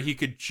combat where he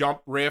could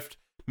jump Rift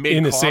mid-combat.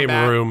 In the same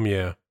room,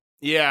 yeah.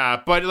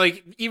 Yeah, but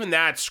like even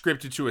that's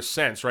scripted to a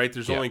sense, right?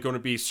 There's only going to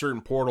be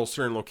certain portals,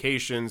 certain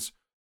locations.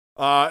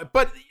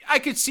 But I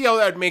could see how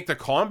that would make the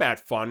combat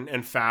fun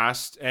and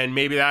fast, and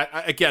maybe that,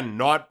 again,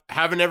 not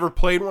having ever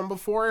played one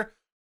before,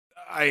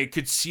 I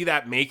could see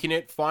that making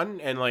it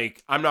fun, and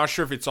like I'm not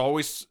sure if it's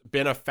always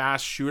been a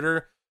fast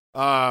shooter.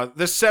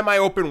 The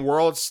semi-open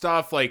world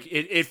stuff, like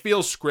it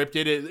feels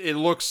scripted. It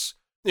looks,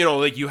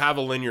 like you have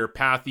a linear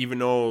path, even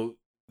though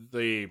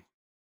they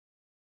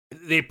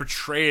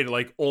portray it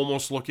like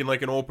almost looking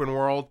like an open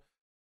world.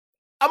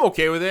 I'm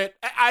okay with it.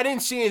 I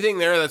didn't see anything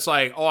there that's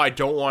like, oh, I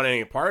don't want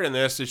any part in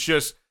this. It's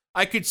just,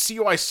 I could see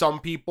why some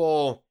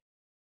people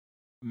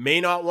may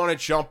not want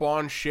to jump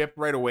on ship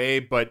right away.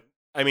 But,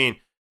 I mean,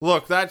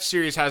 look, that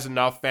series has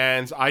enough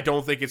fans. I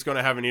don't think it's going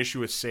to have an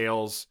issue with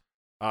sales.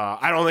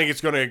 I don't think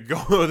it's going to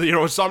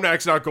go,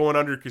 Somnac's not going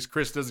under because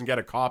Chris doesn't get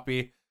a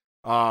copy.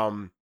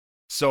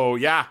 So,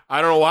 yeah,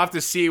 I don't know. We'll have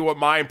to see what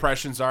my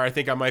impressions are. I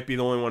think I might be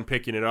the only one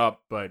picking it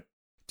up, but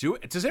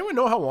does anyone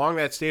know how long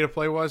that state of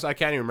play was? I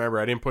can't even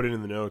remember. I didn't put it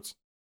in the notes.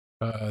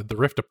 The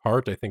Rift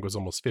Apart, I think, was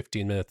almost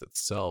 15 minutes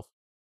itself.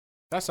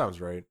 That sounds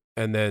right.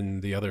 And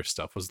then the other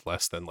stuff was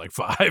less than like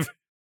 5.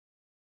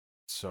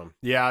 So,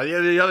 yeah,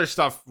 the other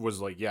stuff was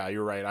like, yeah,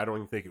 you're right. I don't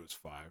even think it was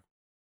 5.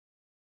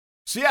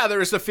 So, yeah, there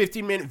is a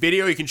 15-minute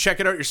video. You can check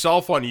it out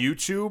yourself on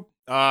YouTube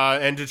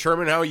and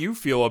determine how you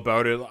feel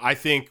about it. I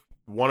think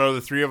one of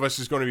the three of us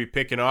is going to be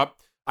picking up.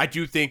 I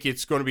do think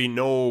it's going to be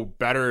no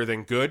better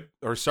than good.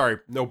 Or, sorry,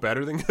 no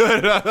better than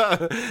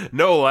good.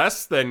 No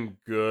less than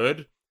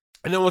good.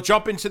 And then we'll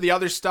jump into the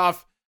other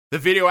stuff. The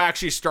video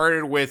actually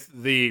started with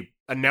the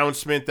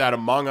announcement that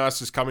Among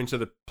Us is coming to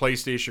the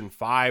PlayStation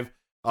 5.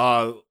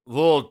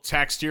 Little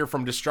text here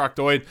from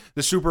Destructoid.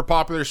 The super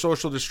popular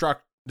social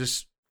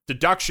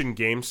deduction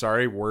game,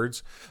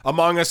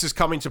 Among Us is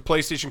coming to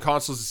PlayStation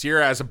consoles this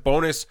year. As a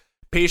bonus,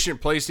 patient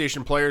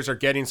PlayStation players are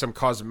getting some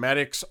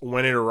cosmetics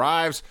when it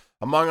arrives.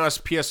 Among Us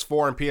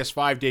PS4 and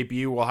PS5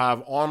 debut will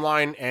have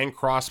online and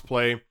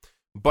crossplay.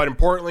 But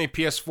importantly,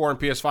 PS4 and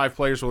PS5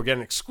 players will get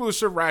an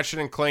exclusive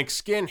Ratchet & Clank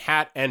skin,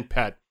 hat, and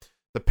pet.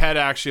 The pet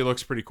actually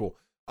looks pretty cool.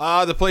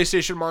 The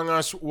PlayStation Among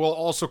Us will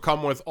also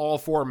come with all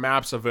 4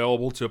 maps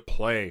available to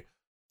play.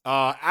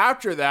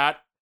 After that,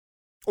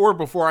 or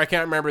before, I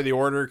can't remember the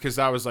order because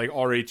that was like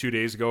already 2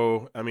 days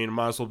ago. I mean, it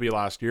might as well be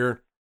last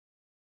year.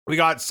 We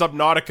got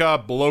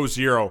Subnautica Below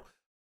Zero.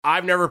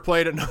 I've never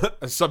played a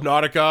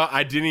Subnautica.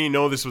 I didn't even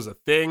know this was a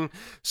thing.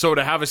 So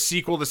to have a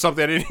sequel to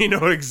something I didn't even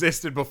know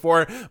existed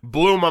before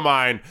blew my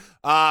mind.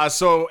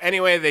 So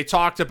anyway, they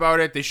talked about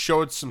it. They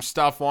showed some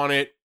stuff on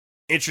it.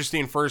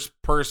 Interesting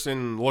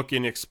first-person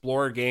looking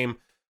explorer game.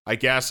 I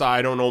guess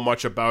I don't know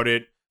much about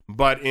it.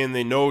 But in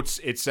the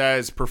notes, it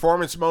says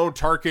performance mode,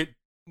 target,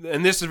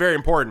 and this is very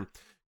important.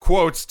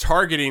 quotes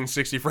targeting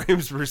 60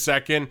 frames per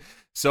second.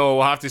 So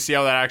we'll have to see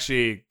how that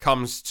actually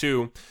comes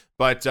to.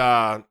 But,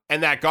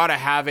 and that gotta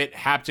have it,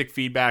 haptic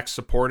feedback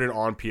supported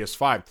on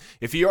PS5.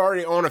 If you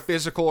already own a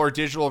physical or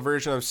digital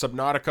version of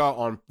Subnautica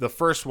on the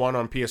first one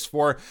on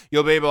PS4,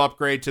 you'll be able to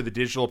upgrade to the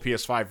digital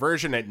PS5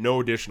 version at no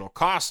additional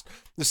cost.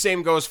 The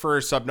same goes for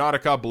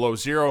Subnautica Below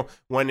Zero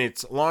when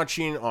it's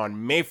launching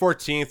on May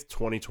 14th,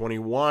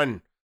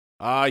 2021.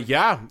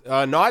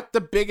 Not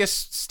the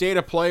biggest state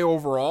of play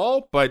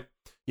overall, but,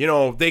 you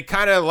know, they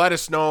kind of let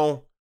us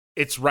know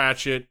it's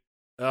Ratchet.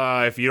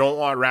 If you don't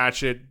want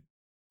Ratchet,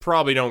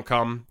 probably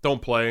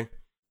don't play.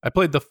 I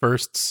played the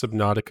first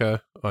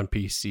Subnautica on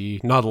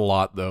PC. Not a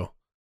lot, though.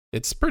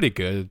 It's pretty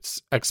good.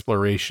 It's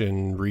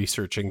exploration,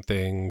 researching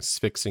things,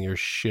 fixing your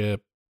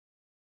ship,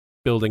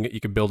 building it. You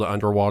can build an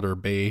underwater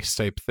base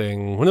type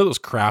thing. One of those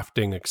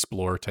crafting,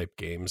 explore type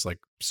games, like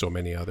so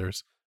many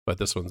others. But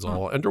this one's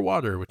all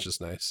underwater, which is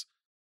nice.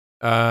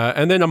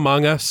 And then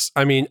Among Us.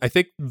 I mean, I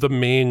think the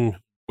main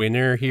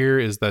winner here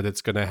is that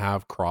it's going to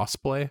have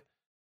crossplay.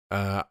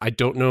 I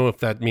don't know if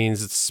that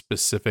means it's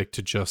specific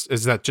to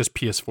is that just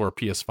PS4,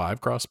 PS5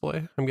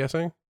 crossplay, I'm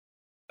guessing?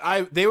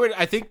 I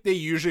think they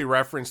usually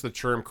reference the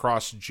term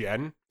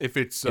cross-gen if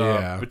it's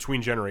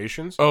between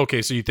generations.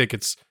 Okay, so you think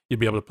you'd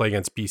be able to play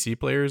against PC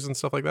players and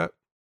stuff like that?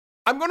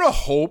 I'm going to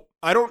hope.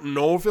 I don't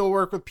know if it'll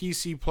work with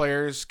PC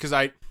players, because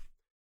I'm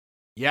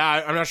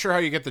not sure how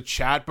you get the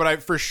chat,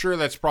 but for sure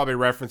that's probably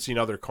referencing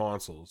other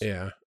consoles.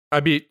 Yeah.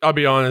 I'll be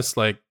honest,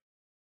 like,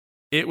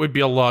 it would be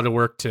a lot of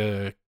work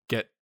to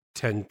get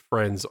 10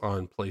 friends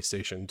on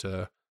PlayStation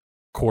to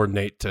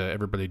coordinate to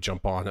everybody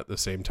jump on at the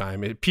same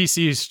time.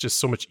 PC is just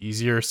so much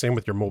easier. Same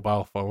with your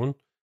mobile phone.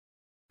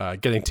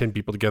 Getting 10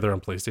 people together on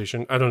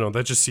PlayStation, I don't know.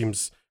 That just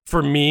seems,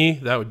 for me,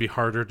 that would be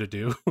harder to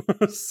do.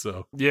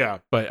 So yeah,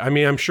 but I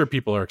mean, I'm sure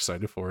people are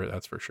excited for it.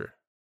 That's for sure.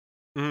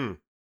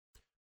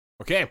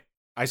 Okay,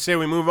 I say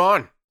we move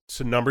on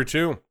to number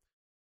 2.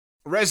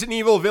 Resident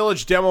Evil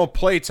Village demo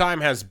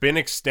playtime has been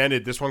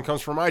extended. This one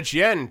comes from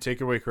IGN. Take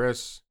it away,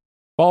 Chris.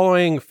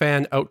 Following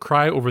fan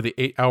outcry over the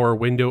 8-hour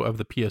window of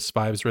the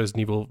PS5's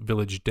Resident Evil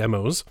Village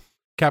demos,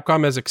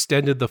 Capcom has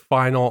extended the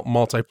final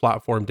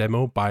multi-platform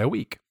demo by a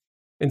week.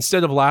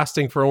 Instead of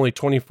lasting for only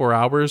 24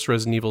 hours,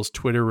 Resident Evil's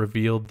Twitter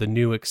revealed the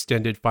new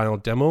extended final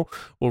demo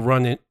will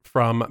run it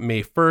from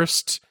May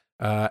 1st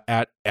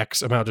at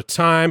X amount of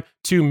time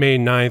to May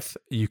 9th.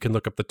 You can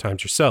look up the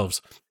times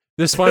yourselves.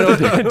 This final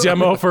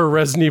demo for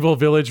Resident Evil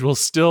Village will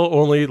still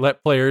only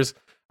let players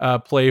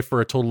play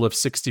for a total of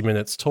 60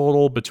 minutes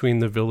total between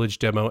the Village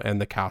demo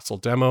and the Castle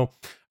demo,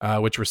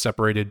 which were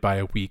separated by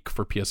a week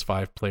for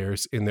PS5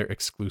 players in their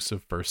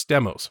exclusive first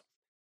demos.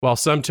 While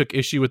some took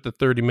issue with the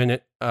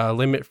 30-minute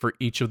limit for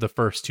each of the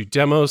first 2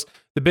 demos,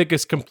 the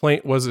biggest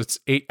complaint was its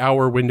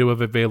 8-hour window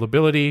of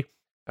availability.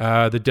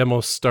 The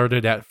demo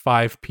started at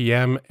 5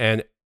 p.m.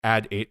 and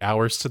add 8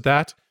 hours to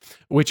that,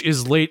 which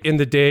is late in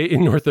the day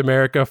in North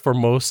America for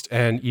most,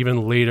 and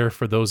even later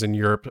for those in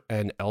Europe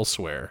and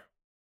elsewhere.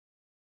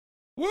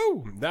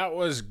 Woo! That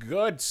was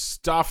good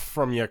stuff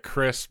from you,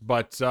 Chris,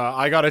 but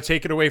I gotta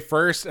take it away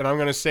first, and I'm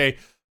gonna say,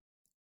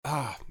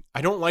 I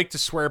don't like to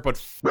swear,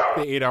 but the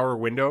 8-hour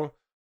window,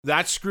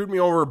 that screwed me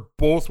over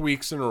both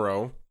weeks in a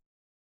row.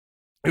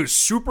 It was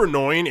super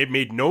annoying. It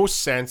made no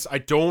sense. I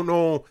don't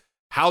know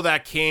how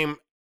that came,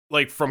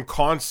 like, from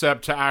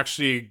concept to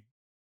actually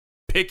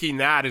picking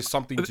that as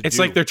something to do. It's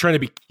like they're trying to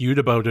be cute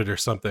about it or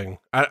something.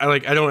 I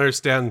don't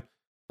understand.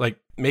 Like,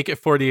 make it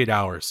 48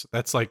 hours.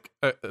 That's like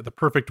the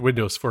perfect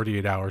window is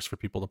 48 hours for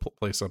people to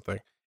play something.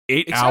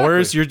 8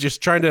 hours, you're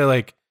just trying to,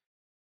 like,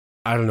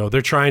 I don't know.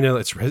 They're trying to.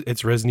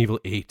 It's Resident Evil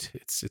 8.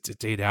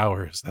 It's 8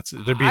 hours.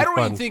 They're being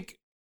fun.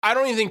 I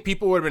don't even think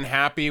people would have been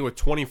happy with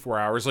 24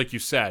 hours, like you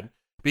said,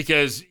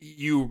 because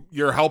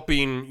you're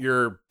helping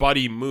your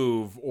buddy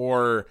move,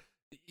 or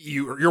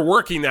you're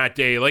working that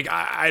day. Like,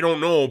 I don't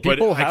know, but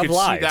people I could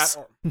lives.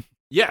 see that.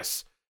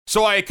 Yes.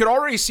 So I could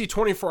already see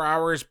 24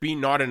 hours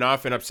being not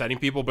enough and upsetting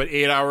people, but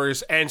 8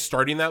 hours and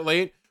starting that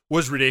late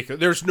was ridiculous.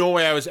 There's no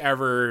way I was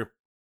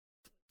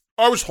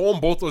home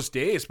both those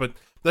days, but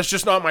that's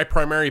just not my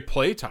primary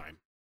play time.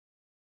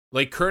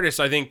 Like, Curtis,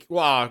 I think,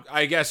 well,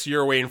 I guess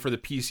you're waiting for the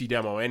PC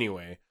demo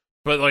anyway,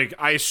 but, like,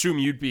 I assume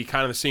you'd be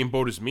kind of the same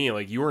boat as me.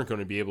 Like, you weren't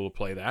going to be able to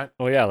play that.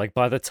 Oh yeah, like,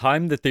 by the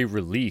time that they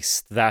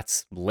released,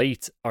 that's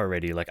late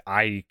already. Like,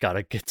 I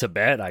gotta get to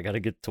bed, I gotta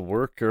get to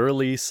work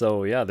early,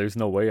 so yeah, there's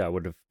no way I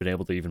would have been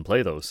able to even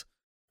play those.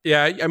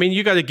 Yeah, I mean,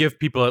 you got to give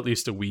people at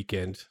least a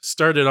weekend.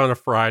 Start it on a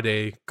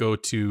Friday, go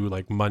to,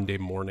 like, Monday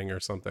morning or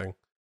something.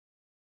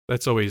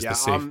 That's always the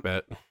safe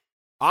bet.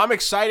 I'm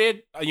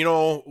excited. You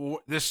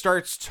know, this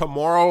starts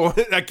tomorrow.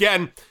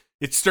 Again,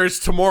 it starts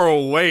tomorrow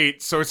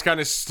late, so it's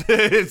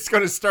it's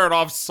going to start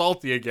off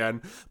salty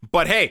again.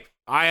 But hey,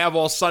 I have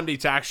all Sunday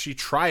to actually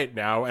try it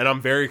now, and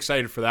I'm very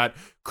excited for that.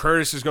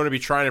 Curtis is going to be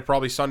trying it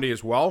probably Sunday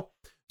as well.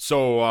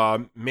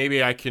 So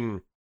maybe I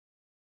can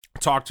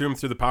talk to him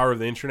through the power of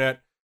the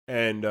internet,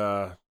 and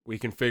we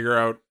can figure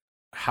out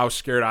how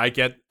scared I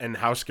get and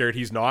how scared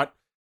he's not,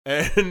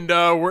 and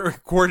we're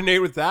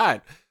coordinate with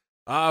that.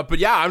 But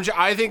yeah,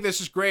 I think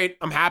this is great.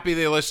 I'm happy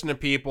they listened to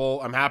people.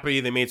 I'm happy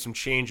they made some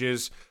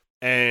changes.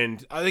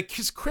 And I think,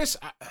 because Chris,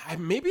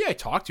 maybe I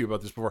talked to you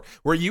about this before.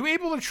 Were you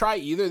able to try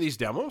either of these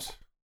demos?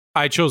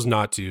 I chose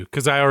not to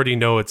because I already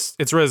know it's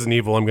Resident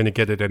Evil. I'm going to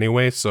get it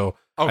anyway, so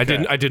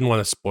okay. I didn't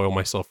want to spoil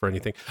myself for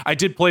anything. I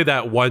did play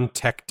that one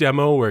tech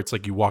demo where it's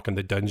like you walk in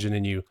the dungeon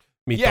and you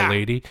meet the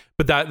lady,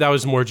 but that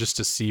was more just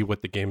to see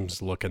what the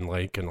game's looking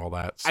like and all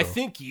that. So. I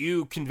think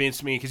you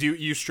convinced me because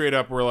you straight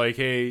up were like,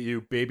 "Hey,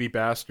 you baby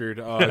bastard,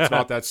 it's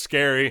not that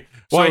scary."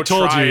 Well, so I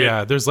told you,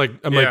 it. There's like,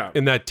 like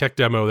in that tech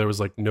demo, there was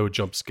like no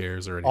jump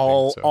scares or anything.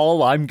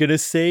 All I'm gonna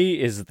say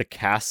is the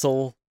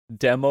castle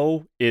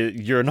demo.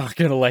 You're not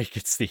gonna like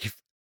it, Steve.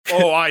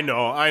 Oh, I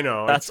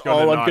know. That's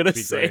all I'm gonna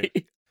say.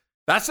 Great.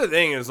 That's the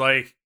thing is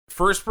like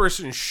first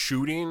person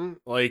shooting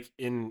like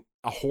in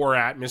a horror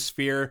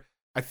atmosphere.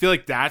 I feel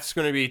like that's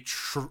going to be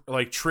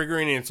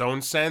triggering in its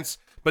own sense.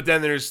 But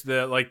then there's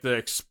the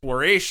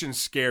exploration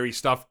scary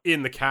stuff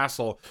in the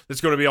castle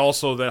that's going to be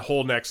also the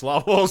whole next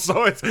level.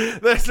 So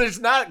there's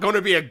not going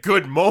to be a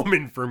good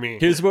moment for me.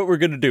 Here's what we're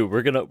gonna do.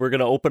 We're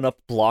gonna open up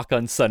Block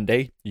on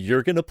Sunday.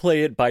 You're gonna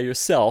play it by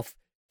yourself.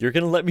 You're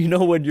gonna let me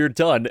know when you're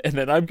done, and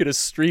then I'm gonna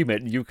stream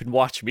it, and you can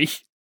watch me.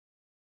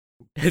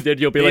 And then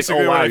you'll be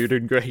Basically, like, "Oh wow, you're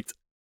doing great."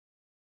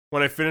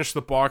 When I finish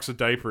the box of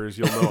diapers,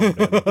 you'll know I'm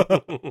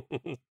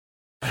done.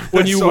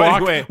 When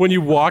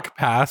you walk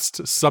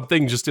past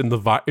something just in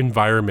the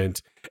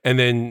environment, and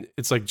then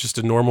it's like just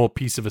a normal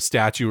piece of a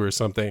statue or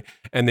something,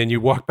 and then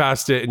you walk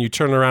past it and you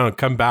turn around and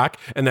come back,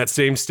 and that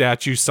same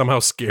statue somehow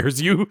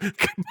scares you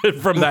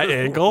from that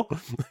angle,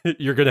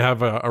 you're gonna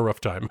have a rough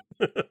time.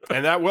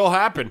 And that will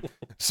happen.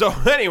 So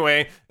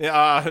anyway,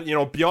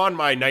 beyond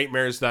my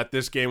nightmares that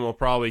this game will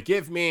probably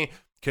give me,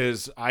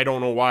 because I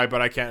don't know why,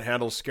 but I can't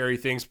handle scary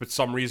things, but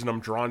some reason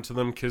I'm drawn to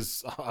them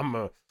because I'm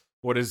a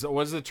what's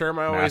the term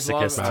I always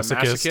love?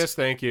 Masochist.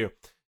 Thank you.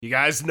 You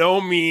guys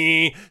know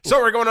me. So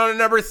we're going on to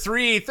number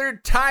 3.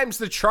 Third time's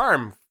the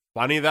charm.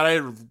 Funny that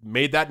I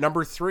made that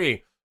number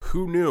 3.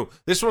 Who knew?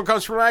 This one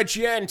comes from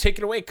IGN. Take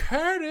it away,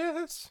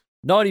 Curtis.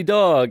 Naughty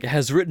Dog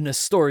has written a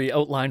story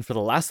outline for The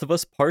Last of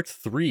Us Part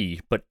 3,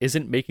 but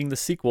isn't making the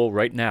sequel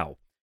right now.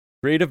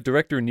 Creative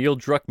director Neil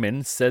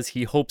Druckmann says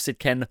he hopes it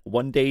can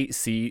one day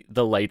see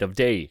the light of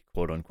day,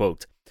 quote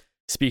unquote.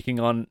 Speaking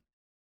on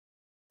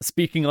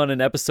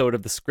an episode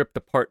of the Script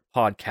Apart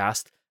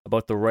podcast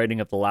about the writing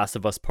of The Last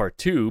of Us Part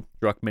 2,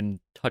 Druckmann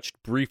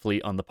touched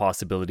briefly on the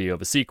possibility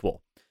of a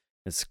sequel.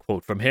 This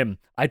quote from him,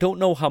 "I don't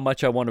know how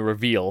much I want to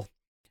reveal,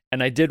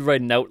 and I did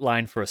write an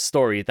outline for a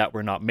story that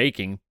we're not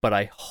making, but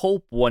I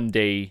hope one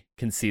day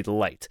can see the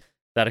light.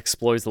 That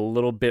explores a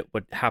little bit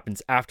what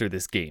happens after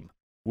this game.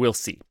 We'll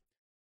see."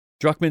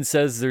 Druckmann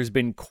says there's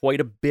been quite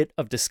a bit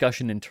of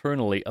discussion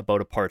internally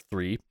about a Part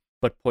 3,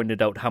 but pointed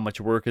out how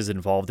much work is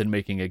involved in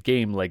making a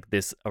game like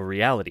this a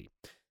reality.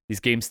 These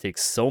games take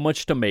so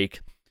much to make.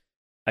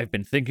 I've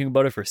been thinking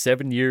about it for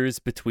 7 years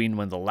between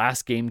when the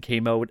last game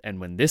came out and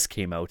when this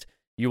came out.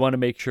 You want to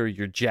make sure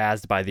you're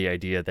jazzed by the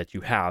idea that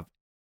you have.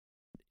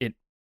 It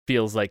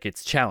feels like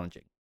it's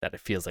challenging.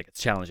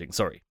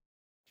 Sorry.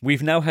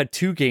 We've now had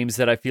 2 games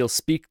that I feel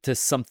speak to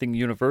something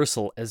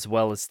universal as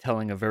well as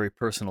telling a very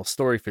personal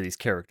story for these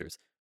characters.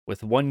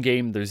 With one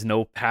game, there's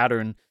no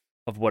pattern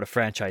of what a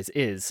franchise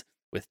is.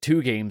 With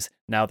 2 games,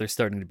 now there's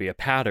starting to be a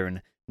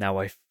pattern. Now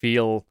I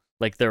feel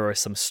like there are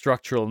some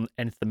structural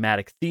and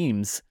thematic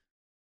themes.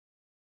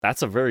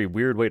 That's a very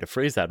weird way to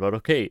phrase that, but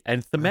okay.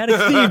 And thematic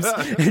themes,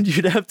 and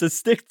you'd have to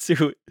stick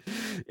to it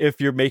if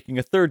you're making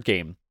a 3rd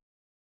game.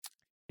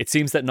 It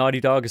seems that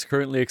Naughty Dog is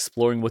currently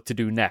exploring what to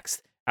do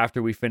next.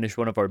 After we finish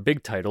one of our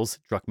big titles,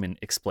 Druckmann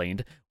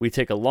explained, we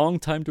take a long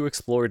time to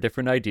explore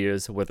different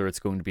ideas, whether it's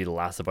going to be The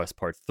Last of Us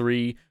Part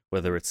 3,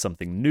 whether it's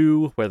something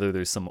new, whether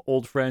there's some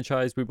old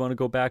franchise we want to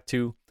go back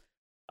to.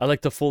 I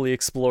like to fully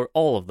explore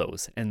all of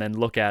those and then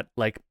look at,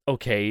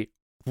 okay,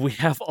 we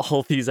have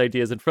all these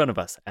ideas in front of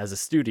us as a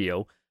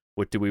studio.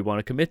 What do we want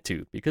to commit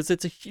to? Because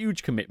it's a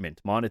huge commitment,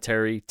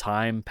 monetary,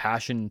 time,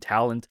 passion,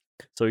 talent.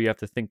 So you have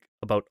to think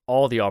about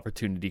all the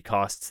opportunity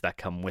costs that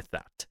come with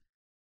that.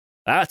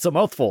 That's a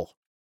mouthful.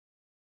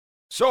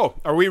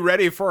 So, are we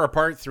ready for a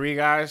Part 3,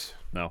 guys?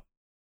 No.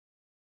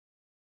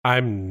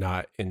 I'm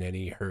not in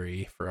any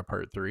hurry for a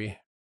Part 3.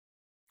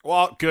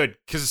 Well, good,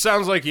 because it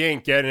sounds like you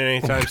ain't getting it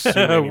anytime soon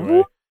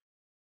anyway.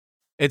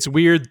 It's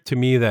weird to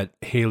me that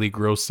Haley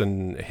Gross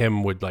and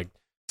him would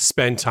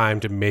spend time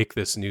to make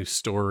this new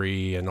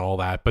story and all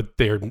that, but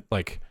they're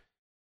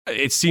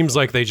it seems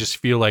like they just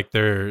feel like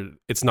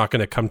it's not going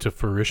to come to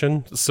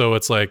fruition. So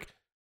it's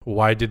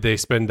why did they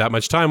spend that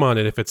much time on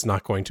it if it's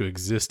not going to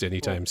exist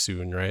anytime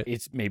soon, right?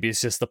 Maybe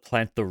it's just to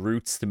plant the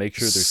roots to make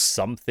sure there's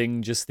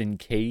something just in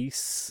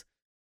case.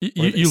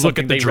 You look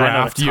at the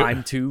draft.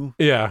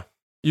 Yeah.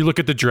 You look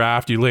at the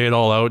draft, you lay it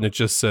all out, and it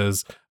just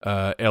says,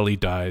 Ellie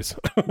dies.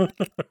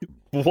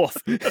 Woof.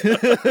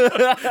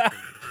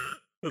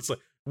 It's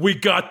we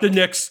got the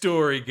next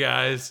story,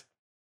 guys.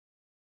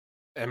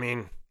 I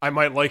mean, I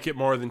might like it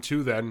more than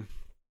 2 then.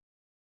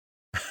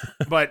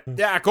 But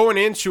yeah, going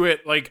into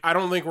it, like, I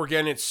don't think we're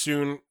getting it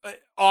soon.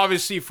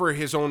 Obviously, for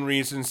his own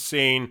reasons,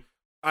 saying,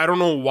 I don't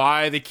know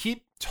why they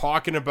keep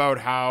talking about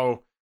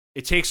how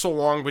it takes so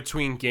long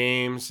between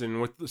games,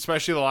 and with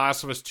especially The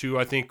Last of Us 2,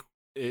 I think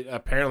it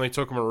apparently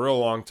took them a real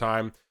long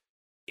time.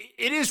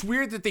 It is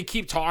weird that they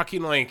keep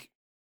talking like,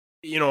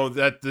 you know,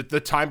 that the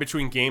time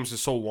between games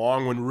is so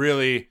long when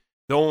really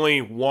the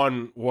only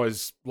one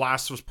was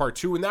Last of Us Part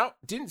 2, and that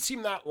didn't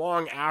seem that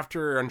long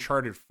after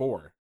Uncharted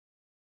 4.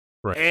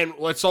 Right. And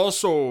let's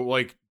also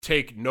like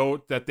take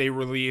note that they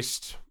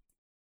released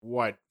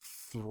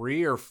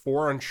 3 or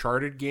 4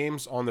 Uncharted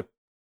games on the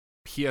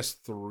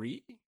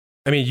PS3.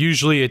 I mean,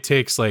 usually it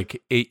takes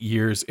like 8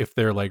 years if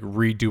they're like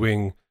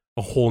redoing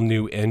a whole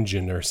new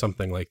engine or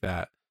something like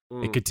that.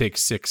 It could take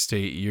 6 to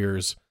 8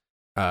 years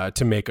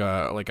to make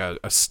a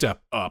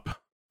step up.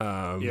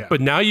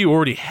 But now you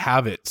already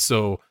have it,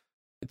 so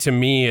to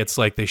me, it's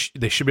like they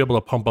should be able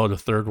to pump out a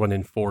third one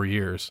in 4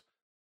 years.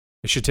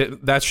 It should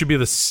that should be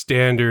the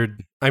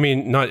standard. I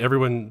mean, not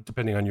everyone,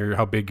 depending on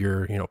how big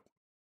your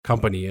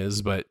company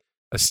is, but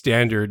a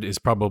standard is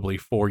probably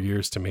 4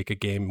 years to make a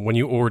game when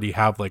you already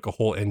have like a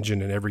whole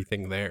engine and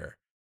everything there.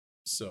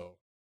 So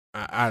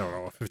I don't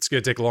know if it's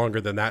gonna take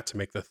longer than that to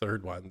make the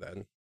third one.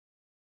 Then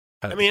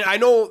I mean, I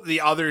know the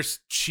other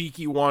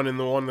cheeky one, and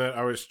the one that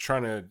I was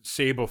trying to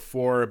say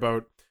before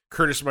about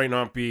Curtis might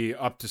not be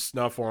up to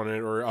snuff on it,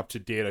 or up to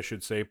date, I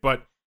should say,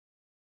 but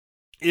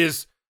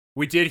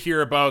we did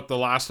hear about the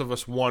Last of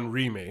Us 1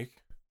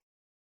 remake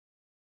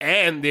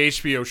and the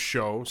HBO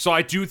show. So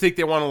I do think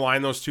they want to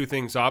line those two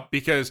things up,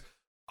 because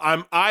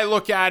I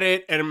look at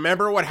it and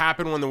remember what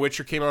happened when The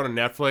Witcher came out on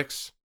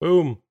Netflix?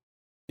 boom.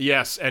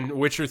 Yes, and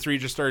Witcher 3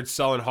 just started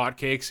selling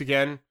hotcakes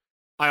again.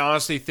 I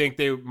honestly think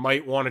they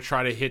might want to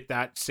try to hit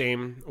that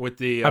same with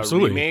the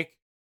remake.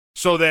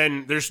 So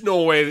then there's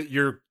no way that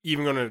you're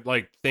even going to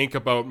like think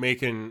about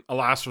making a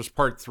Last of Us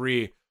Part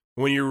 3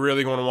 when you're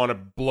really going to want to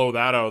blow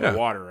that out of the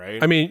water,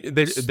 right? I mean,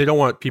 they don't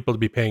want people to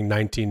be paying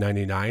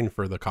 $19.99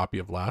 for the copy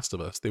of Last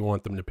of Us. They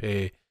want them to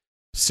pay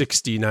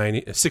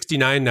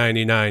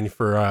 $69.99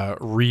 for a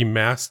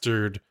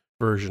remastered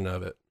version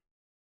of it.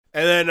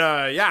 And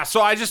then,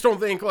 so I just don't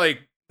think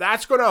like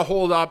that's going to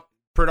hold up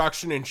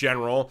production in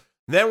general.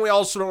 Then we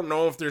also don't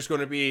know if there's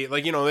going to be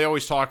like, they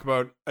always talk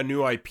about a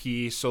new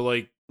IP. So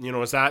like,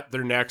 is that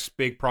their next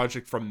big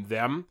project from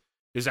them?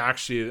 Is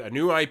actually a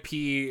new IP?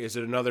 Is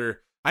it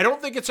another? I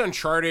don't think it's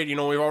Uncharted. We've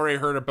already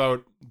heard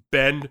about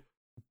Bend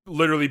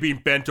literally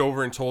being bent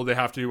over and told they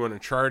have to do an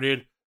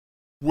Uncharted,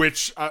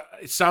 which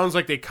it sounds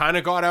like they kind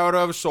of got out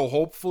of. So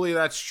hopefully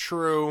that's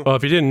true. Well,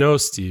 if you didn't know,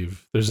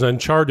 Steve, there's an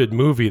Uncharted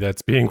movie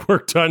that's being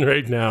worked on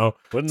right now.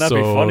 Wouldn't that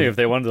be funny if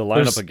they wanted to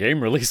line up a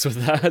game release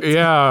with that?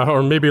 Yeah,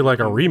 or maybe like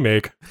a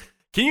remake.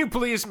 Can you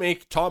please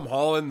make Tom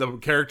Holland the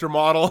character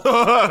model?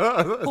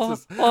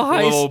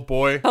 Hi, little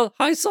boy.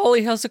 Hi,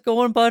 Sully. How's it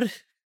going, bud?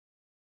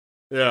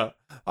 Yeah.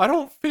 I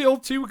don't feel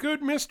too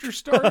good, Mr.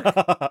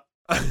 Stark.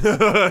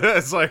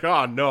 It's like,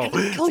 oh no.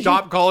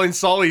 Stop calling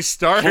Sully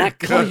Stark. Can I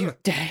call you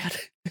Dad?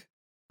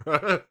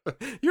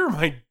 You're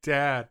my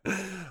dad.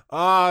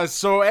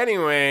 So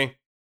anyway,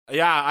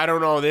 yeah, I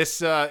don't know.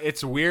 This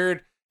it's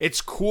weird.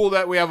 It's cool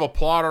that we have a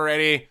plot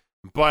already,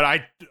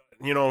 but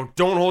don't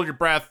hold your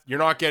breath. You're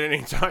not getting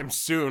anytime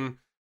soon.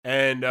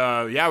 And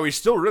we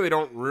still really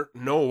don't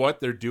know what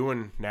they're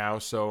doing now.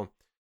 So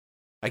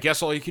I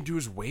guess all you can do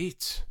is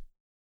wait.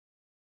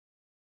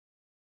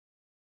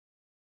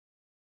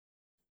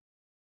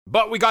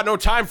 But we got no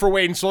time for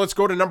waiting, so let's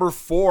go to number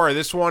 4.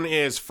 This one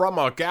is From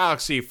a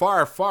Galaxy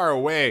Far, Far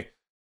Away.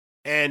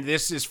 And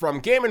this is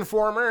from Game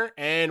Informer,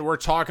 and we're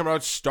talking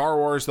about Star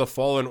Wars The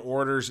Fallen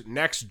Order's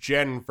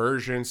next-gen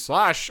version /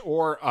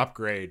 or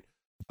upgrade.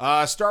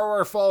 Star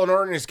Wars Fallen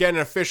Order is getting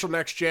an official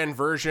next-gen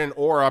version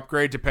or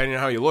upgrade, depending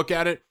on how you look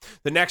at it.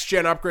 The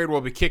next-gen upgrade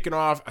will be kicking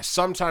off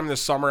sometime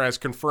this summer, as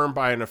confirmed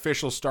by an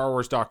official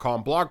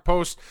StarWars.com blog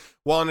post.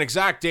 While an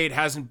exact date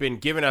hasn't been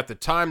given at the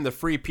time, the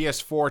free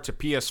PS4 to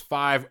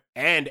PS5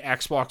 and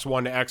Xbox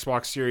One to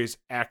Xbox Series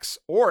X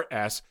or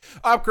S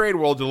upgrade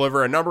will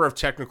deliver a number of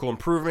technical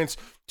improvements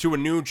to a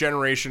new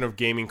generation of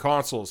gaming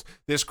consoles.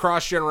 This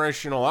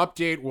cross-generational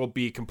update will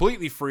be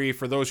completely free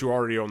for those who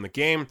already own the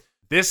game.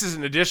 This is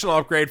an additional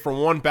upgrade from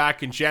one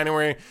back in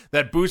January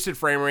that boosted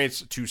frame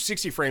rates to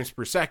 60 frames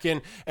per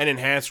second and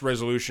enhanced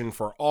resolution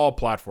for all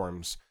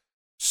platforms.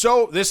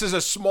 So this is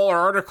a smaller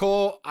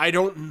article. I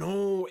don't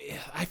know.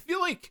 I feel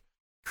like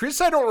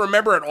Chris, I don't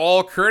remember at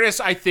all. Curtis,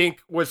 I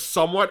think, was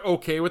somewhat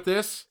okay with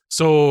this.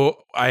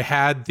 So I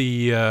had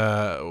the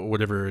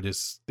whatever it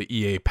is, the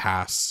EA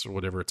Pass or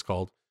whatever it's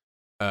called.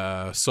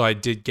 So I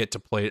did get to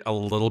play it a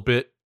little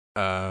bit,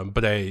 but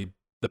the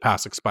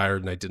pass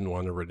expired and I didn't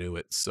want to renew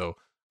it. So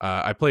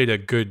I played a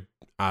good,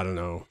 8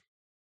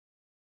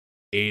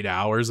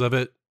 hours of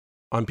it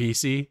on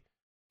PC.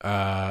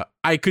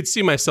 I could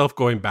see myself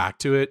going back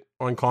to it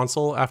on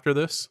console after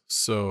this.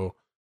 So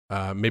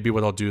maybe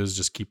what I'll do is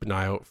just keep an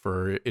eye out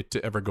for it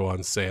to ever go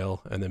on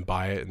sale and then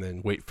buy it and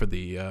then wait for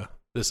the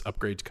this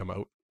upgrade to come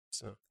out.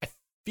 So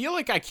feel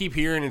like I keep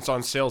hearing it's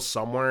on sale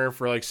somewhere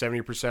for like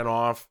 70%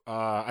 off.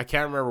 I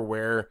can't remember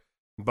where,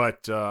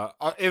 but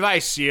if I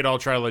see it, I'll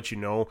try to let you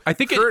know. I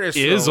think Curtis,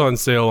 it is on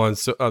sale on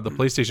the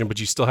PlayStation, but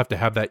you still have to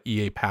have that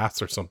EA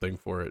Pass or something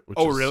for it.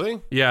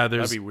 Really? Yeah,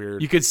 that'd be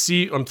weird. You could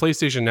see on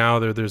PlayStation Now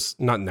there's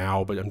not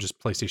now, but I'm just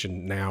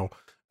PlayStation Now.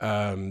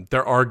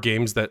 There are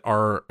games that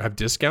have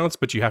discounts,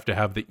 but you have to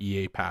have the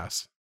EA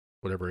Pass,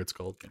 whatever it's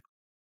called.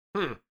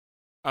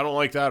 I don't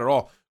like that at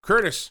all.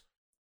 Curtis,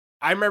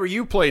 I remember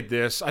you played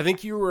this. I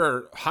think you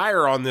were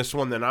higher on this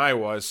one than I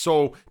was.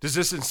 So does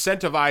this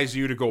incentivize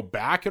you to go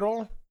back at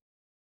all?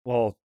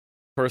 Well,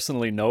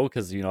 personally, no,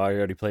 because, I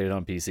already played it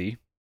on PC.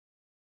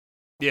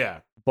 Yeah.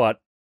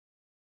 But,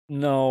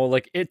 no,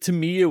 like, to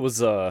me, it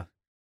was a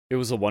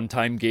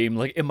one-time game.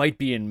 Like, it might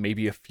be in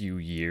maybe a few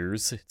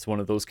years. It's one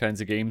of those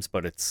kinds of games,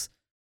 but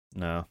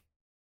no.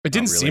 It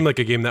didn't seem like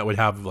a game that would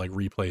have, like,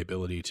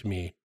 replayability to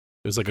me.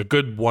 It was like a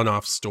good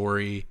one-off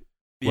story,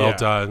 well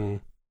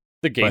done.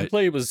 The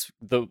gameplay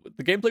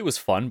was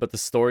fun, but the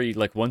story,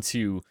 like, once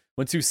you've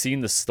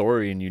seen the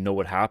story and you know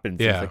what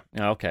happens, it's like,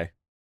 okay.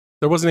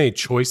 There wasn't any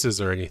choices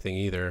or anything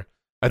either.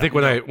 I think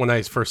when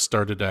I first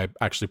started, I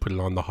actually put it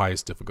on the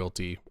highest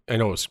difficulty. I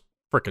know it was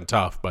freaking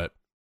tough, but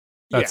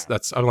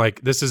that's I'm like,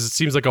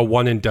 seems like a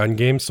one and done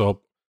game.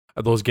 So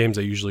those games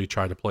I usually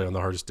try to play on the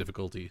hardest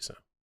difficulty. So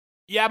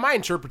yeah, my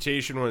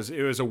interpretation was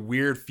it was a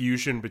weird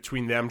fusion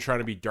between them trying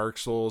to be Dark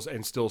Souls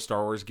and still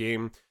Star Wars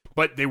game,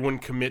 but they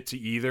wouldn't commit to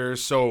either.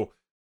 So,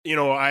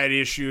 I had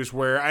issues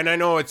where, and I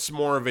know it's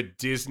more of a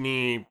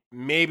Disney,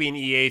 maybe an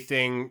EA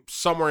thing,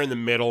 somewhere in the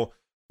middle,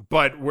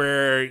 but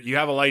where you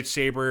have a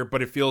lightsaber,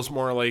 but it feels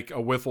more like a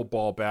wiffle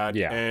ball bat,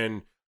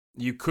 and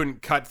you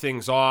couldn't cut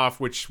things off,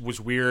 which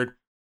was weird.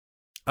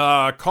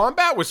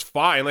 Combat was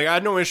fine. Like, I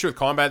had no issue with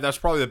combat. That's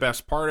probably the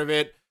best part of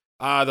it.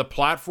 The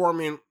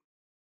platforming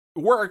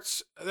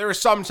worked. There were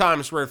some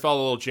times where it felt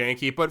a little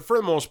janky, but for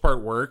the most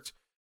part worked.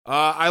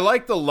 I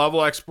like the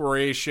level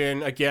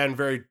exploration. Again,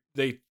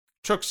 they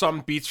took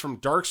some beats from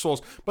Dark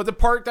Souls, but the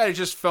part that I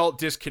just felt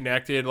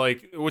disconnected,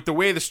 like with the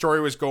way the story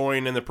was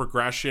going and the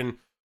progression,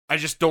 I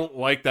just don't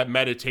like that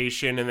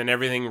meditation and then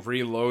everything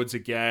reloads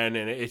again.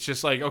 And it's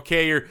just like,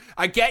 okay,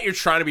 I get you're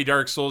trying to be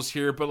Dark Souls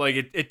here, but like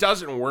it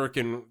doesn't work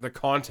in the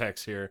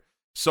context here.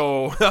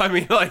 So, I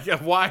mean, like,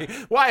 why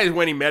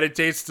when he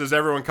meditates, does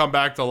everyone come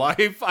back to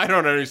life? I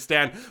don't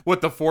understand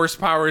what the force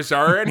powers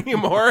are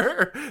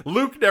anymore.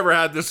 Luke never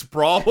had this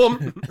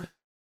problem. Can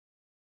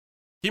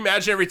you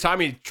imagine every time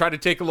he tried to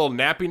take a little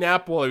nappy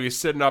nap while he was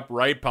sitting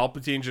upright,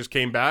 Palpatine just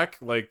came back?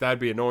 Like, that'd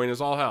be annoying as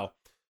all hell.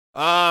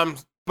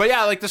 But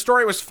yeah, like, the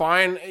story was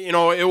fine.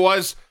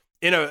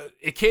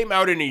 It came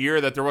out in a year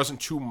that there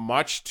wasn't too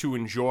much to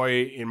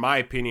enjoy, in my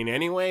opinion,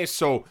 anyway.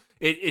 So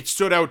it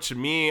stood out to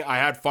me. I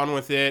had fun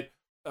with it.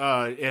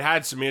 It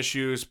had some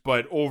issues,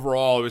 but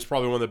overall, it was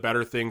probably one of the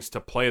better things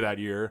to play that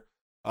year.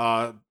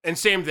 And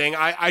same thing,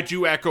 I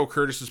do echo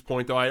Curtis's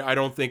point, though. I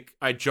don't think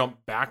I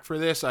jump back for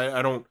this.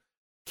 I don't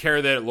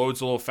care that it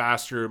loads a little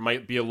faster. It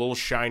might be a little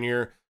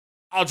shinier.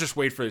 I'll just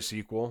wait for the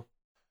sequel.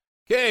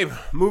 Okay,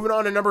 moving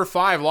on to number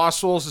 5. Lost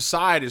Souls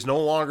Aside is no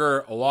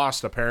longer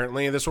lost,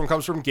 apparently. This one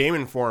comes from Game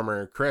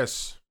Informer.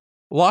 Chris.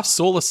 Lost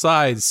Soul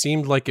Aside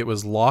seemed like it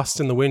was lost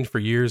in the wind for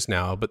years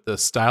now, but the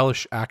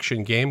stylish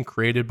action game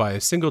created by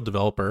a single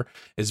developer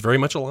is very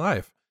much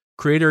alive.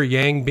 Creator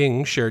Yang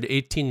Bing shared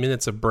 18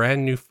 minutes of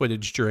brand new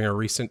footage during a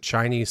recent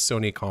Chinese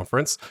Sony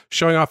conference,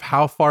 showing off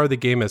how far the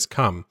game has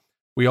come.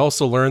 We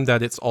also learned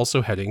that it's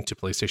also heading to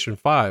PlayStation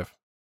 5.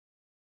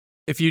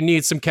 If you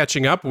need some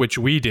catching up, which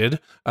we did,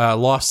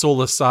 Lost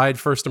Soul Aside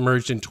first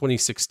emerged in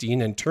 2016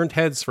 and turned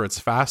heads for its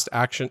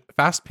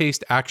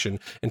fast-paced action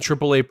and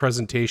AAA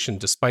presentation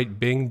despite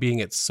Bing being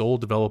its sole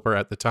developer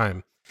at the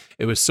time.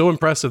 It was so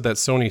impressive that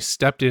Sony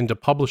stepped in to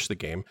publish the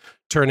game,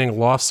 turning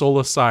Lost Soul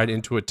Aside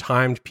into a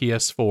timed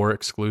PS4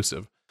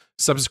 exclusive.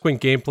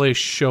 Subsequent gameplay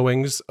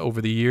showings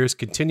over the years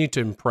continue to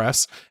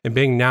impress, and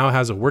Bing now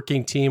has a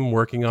working team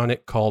working on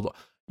it called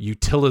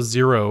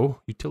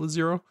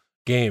Utilizero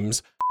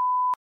Games.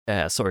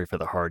 Sorry for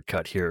the hard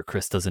cut here.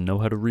 Chris doesn't know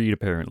how to read,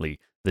 apparently.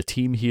 The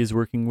team he is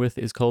working with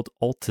is called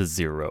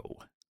Altazero.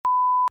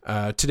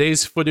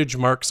 Today's footage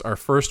marks our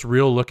first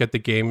real look at the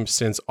game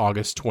since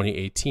August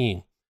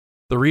 2018.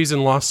 The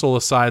reason Lost Soul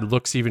Aside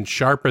looks even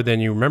sharper than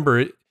you remember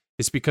it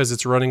is because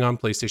it's running on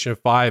PlayStation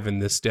 5 in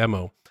this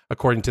demo,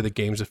 according to the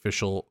game's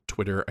official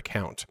Twitter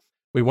account.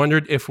 We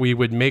wondered if we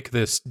would make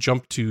this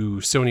jump to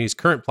Sony's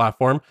current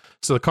platform,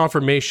 so the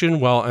confirmation,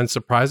 while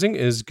unsurprising,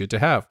 is good to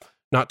have.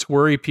 Not to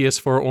worry,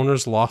 PS4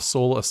 owners, Lost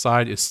Soul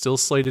Aside is still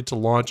slated to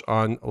launch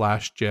on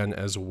last gen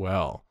as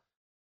well.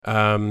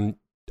 I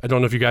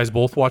don't know if you guys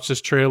both watched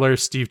this trailer.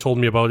 Steve told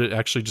me about it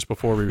actually just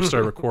before we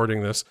started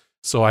recording this.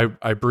 So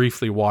I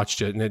briefly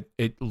watched it, and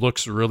it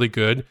looks really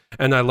good.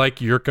 And I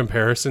like your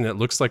comparison. It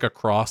looks like a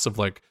cross of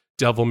like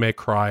Devil May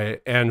Cry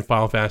and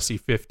Final Fantasy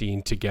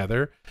 15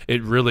 together.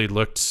 It really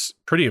looked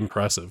pretty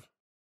impressive.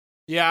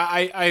 Yeah,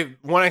 I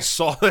when I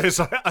saw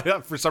this,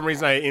 for some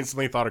reason I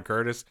instantly thought of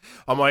Curtis.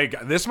 I'm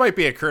like, this might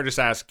be a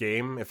Curtis-ass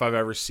game if I've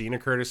ever seen a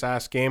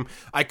Curtis-ass game.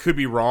 I could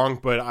be wrong,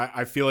 but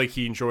I feel like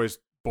he enjoys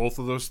both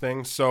of those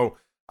things. So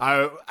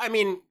I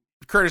mean,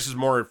 Curtis is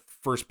more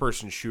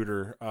first-person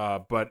shooter,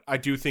 but I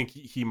do think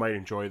he might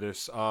enjoy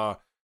this.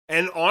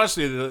 And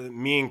honestly,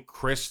 me and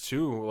Chris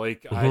too.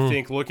 Like, I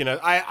think looking at,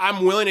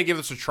 I'm willing to give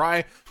this a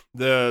try.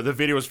 The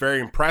video was very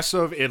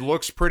impressive. It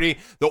looks pretty.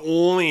 The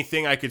only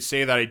thing I could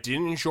say that I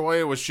didn't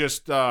enjoy was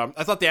just I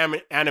thought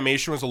the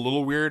animation was a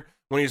little weird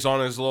when he's on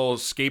his little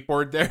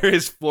skateboard there,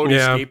 his floaty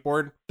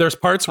skateboard. There's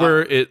parts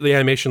where the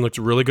animation looked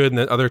really good, and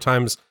then other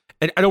times,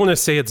 and I don't want to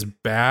say it's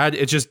bad.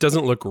 It just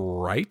doesn't look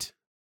right.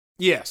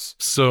 Yes.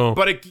 So,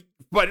 but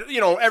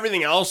you know,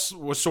 everything else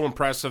was so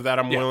impressive that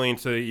I'm willing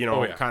to, you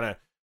know, kind of.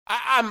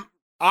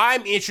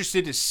 I'm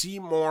interested to see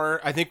more.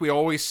 I think we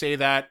always say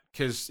that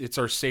because it's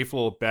our safe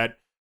little bet.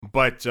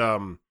 But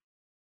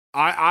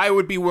I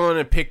would be willing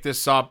to pick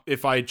this up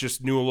if I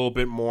just knew a little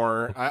bit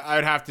more.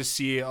 I'd have to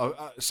see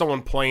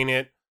someone playing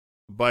it.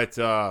 But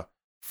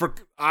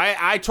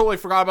I totally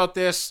forgot about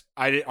this.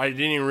 I didn't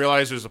even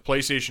realize it was a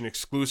PlayStation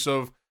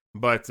exclusive.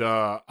 But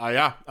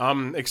yeah,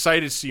 I'm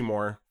excited to see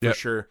more for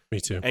sure. Me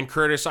too. And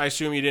Curtis, I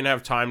assume you didn't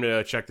have time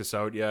to check this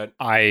out yet.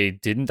 I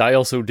didn't. I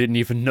also didn't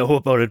even know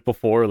about it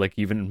before, like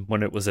even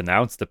when it was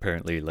announced,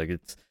 apparently. Like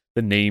it's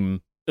the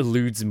name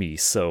eludes me,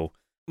 so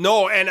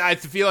no, and I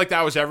feel like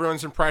that was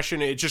everyone's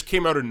impression. It just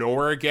came out of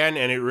nowhere again,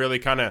 and it really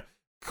kind of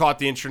caught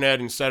the internet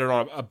and set it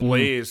on a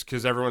blaze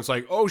because everyone's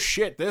like, oh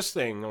shit, this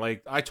thing.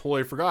 Like, I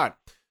totally forgot.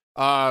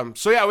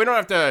 So yeah, we don't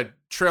have to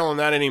trail on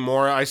that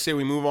anymore. I say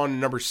we move on to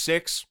number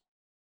 6.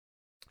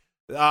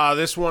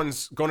 This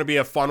one's going to be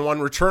a fun one.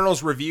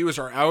 Returnal's reviews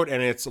are out,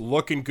 and it's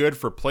looking good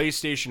for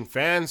PlayStation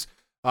fans.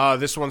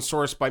 This one's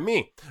sourced by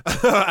me.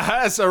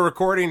 As of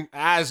recording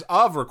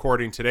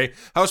today,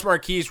 House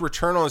Marquee's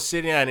Returnal is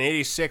sitting at an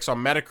 86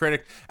 on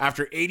Metacritic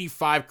after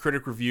 85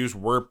 critic reviews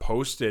were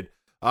posted.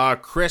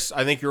 Chris,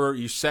 I think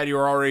you said you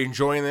were already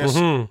enjoying this.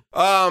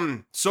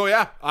 So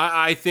yeah,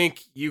 I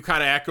think you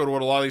kind of echoed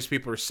what a lot of these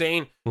people are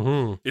saying.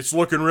 It's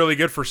looking really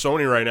good for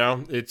Sony right now.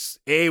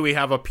 We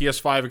have a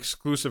PS5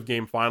 exclusive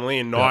game finally,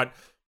 and not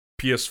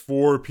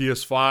PS4,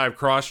 PS5,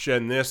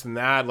 cross-gen, this and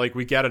that. Like,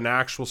 we get an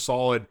actual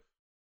solid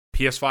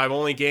PS5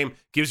 only game.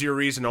 Gives you a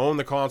reason to own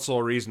the console,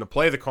 a reason to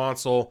play the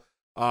console.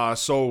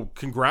 So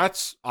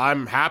congrats.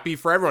 I'm happy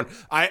for everyone.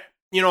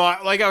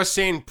 Like I was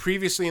saying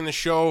previously in the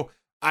show,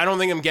 I don't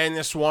think I'm getting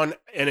this one,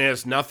 and it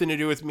has nothing to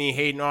do with me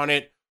hating on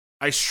it.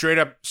 I straight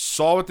up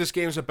saw what this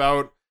game's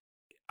about.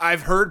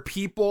 I've heard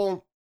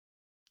people,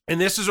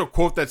 and this is a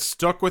quote that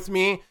stuck with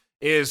me,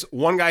 is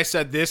one guy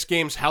said this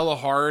game's hella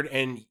hard,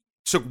 and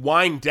to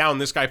wind down,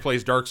 this guy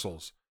plays Dark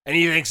Souls, and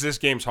he thinks this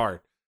game's hard.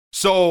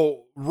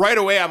 So right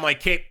away, I'm like,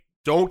 Kate,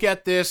 don't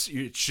get this.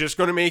 It's just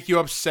going to make you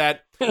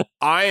upset.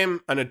 I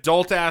am an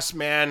adult-ass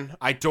man.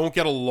 I don't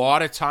get a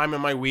lot of time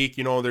in my week.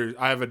 You know,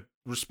 I have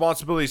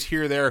responsibilities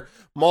here, there,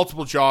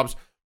 multiple jobs.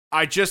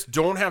 I just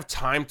don't have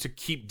time to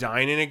keep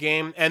dying in a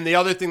game. And the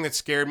other thing that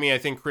scared me, I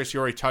think, Chris,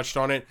 you already touched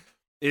on it,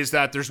 is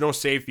that there's no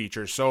save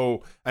feature.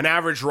 So an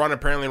average run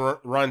apparently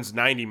runs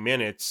 90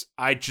 minutes.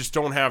 I just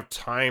don't have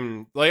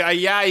time. Like,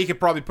 you could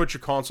probably put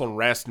your console in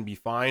rest and be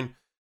fine.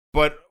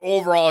 But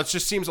overall, it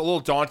just seems a little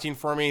daunting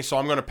for me, so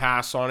I'm going to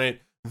pass on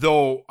it.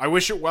 Though I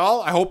wish it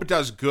well. I hope it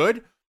does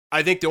good.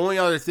 I think the only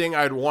other thing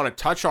I'd want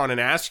to touch on and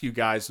ask you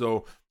guys,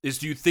 though, is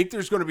do you think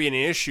there's going to be an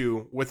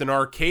issue with an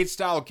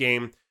arcade-style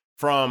game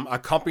from a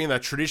company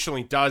that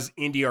traditionally does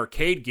indie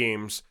arcade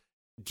games?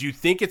 Do you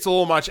think it's a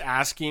little much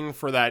asking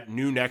for that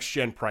new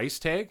next-gen price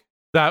tag?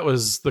 That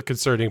was the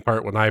concerning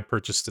part when I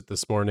purchased it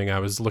this morning. I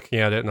was looking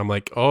at it, and I'm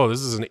like, oh,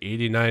 this is an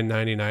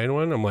 $89.99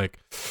 one? I'm like,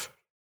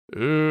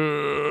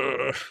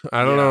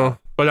 I don't know.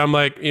 But I'm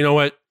like, you know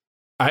what?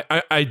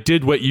 I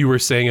did what you were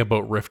saying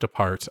about Rift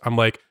Apart. I'm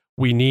like,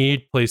 we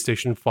need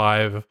PlayStation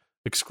 5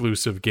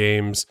 exclusive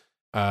games.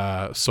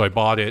 So I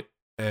bought it,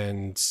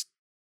 and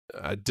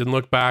I didn't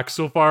look back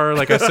so far.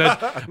 Like I said,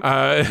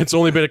 it's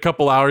only been a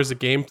couple hours of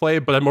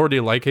gameplay, but I'm already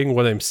liking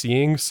what I'm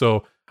seeing.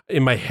 So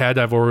in my head,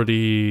 I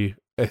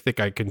think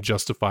I can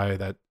justify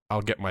that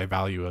I'll get my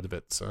value out of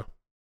it. So,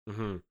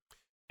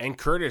 And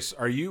Curtis,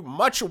 are you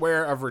much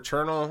aware of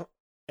Returnal,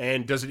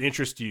 and does it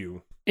interest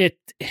you? It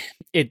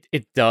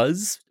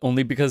does,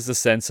 only because the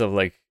sense of,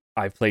 like,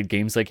 I've played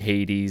games like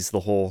Hades, the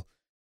whole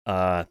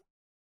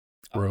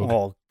Rogue.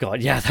 Oh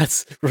god, yeah,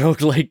 that's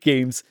roguelike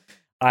games.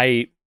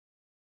 The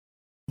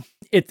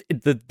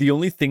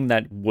only thing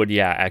that would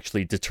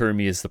actually deter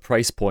me is the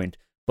price point,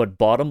 but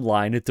bottom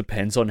line, it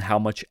depends on how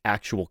much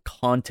actual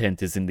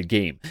content is in the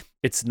game.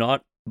 It's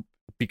not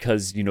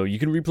because, you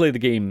can replay the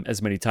game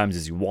as many times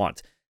as you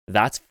want.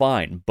 That's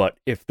fine, but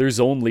if there's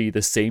only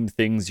the same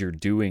things you're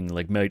doing,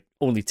 like, might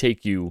only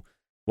take you,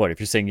 if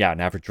you're saying,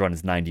 an average run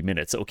is 90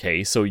 minutes,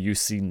 okay, so you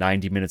see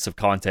 90 minutes of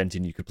content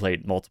and you could play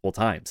it multiple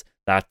times.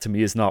 That, to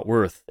me, is not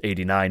worth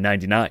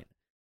 $89.99.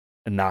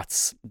 And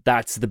that's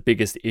the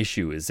biggest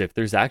issue, is if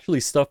there's actually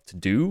stuff to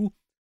do,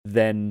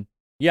 then,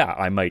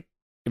 I might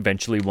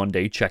eventually one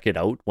day check it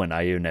out when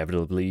I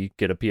inevitably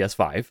get a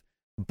PS5.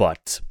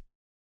 But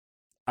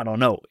I don't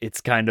know.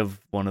 It's kind of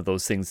one of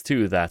those things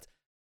too that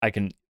I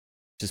can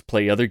just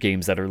play other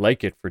games that are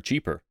like it for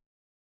cheaper.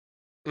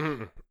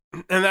 Mm-hmm.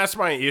 And that's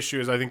my issue,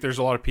 is I think there's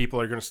a lot of people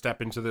that are going to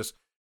step into this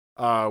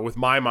with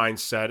my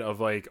mindset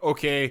of like,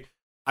 okay,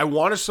 I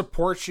want to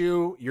support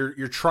you.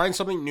 You're trying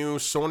something new.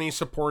 Sony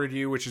supported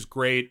you, which is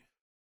great.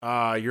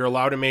 You're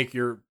allowed to make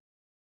your...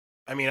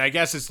 I mean, I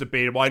guess it's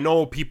debatable. I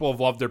know people have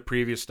loved their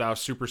previous stuff.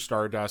 Super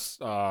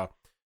Stardust.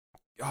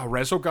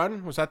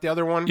 Resogun? Was that the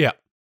other one? Yeah.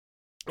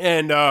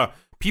 And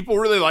people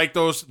really like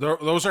those.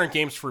 Those aren't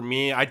games for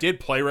me. I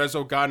did play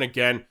Resogun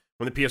again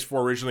when the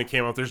PS4 originally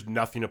came out. There's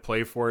nothing to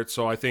play for it.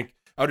 So I think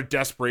out of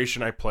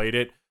desperation, I played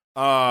it.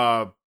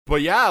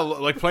 But yeah,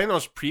 like playing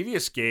those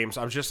previous games,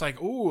 I was just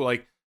like, ooh,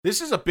 like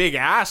this is a big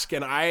ask.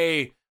 And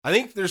I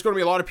think there's going to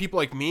be a lot of people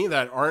like me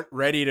that aren't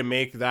ready to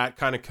make that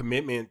kind of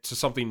commitment to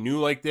something new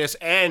like this,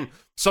 and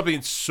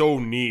something so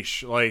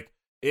niche. Like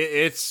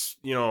it's,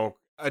 you know,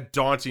 a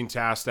daunting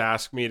task to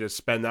ask me to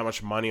spend that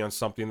much money on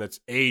something that's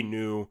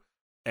new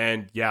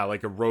and yeah,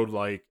 like a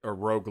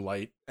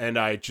roguelite. And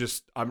I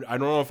don't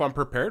know if I'm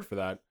prepared for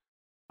that.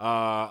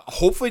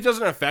 Hopefully it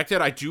doesn't affect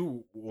it. I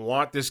do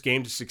want this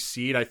game to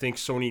succeed. I think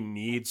Sony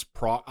needs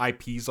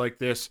IPs like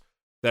this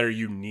that are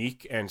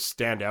unique and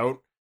stand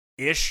out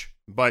ish.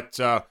 But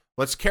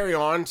let's carry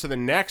on to the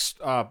next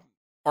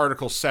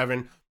Article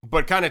 7,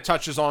 but kind of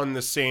touches on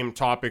the same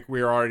topic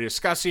we are already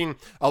discussing.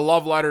 A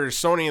love letter to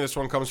Sony. This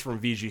one comes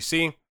from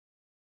VGC.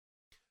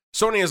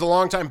 Sony is a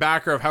longtime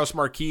backer of House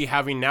Marquee,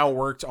 having now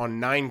worked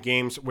on 9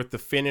 games with the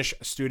Finnish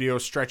studio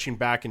stretching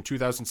back in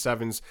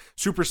 2007's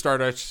Super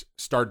Stardust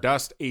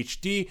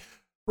HD.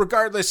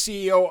 Regardless,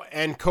 CEO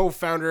and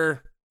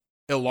co-founder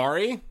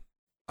Ilari,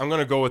 I'm going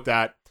to go with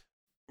that,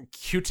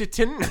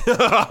 Kutitin,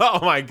 oh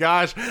my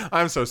gosh,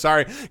 I'm so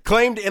sorry,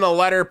 claimed in a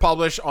letter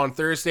published on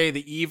Thursday,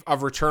 the eve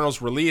of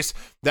Returnal's release,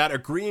 that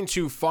agreeing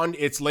to fund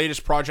its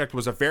latest project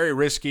was a very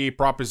risky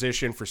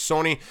proposition for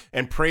Sony,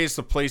 and praised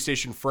the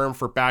PlayStation firm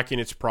for backing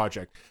its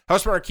project.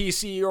 House Marquee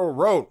CEO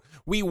wrote,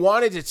 "We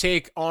wanted to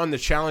take on the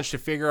challenge to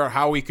figure out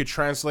how we could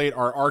translate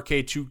our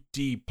arcade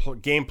 2D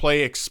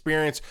gameplay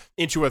experience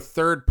into a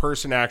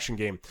third-person action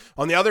game.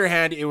 On the other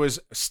hand, it was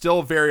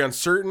still very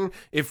uncertain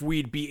if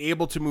we'd be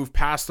able to move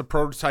past the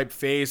prototype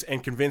phase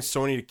and convince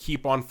Sony to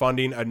keep on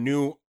funding a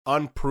new,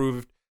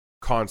 unproved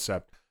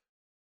concept."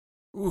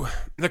 Ooh,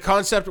 the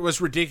concept was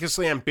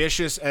ridiculously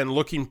ambitious, and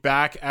looking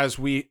back,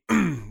 we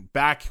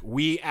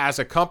as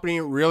a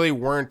company really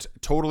weren't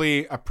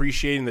totally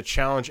appreciating the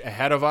challenge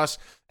ahead of us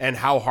and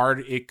how hard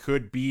it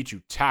could be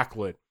to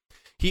tackle it.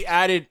 He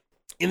added,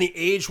 "In the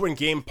age when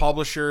game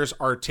publishers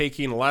are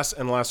taking less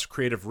and less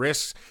creative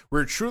risks,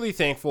 we're truly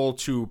thankful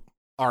to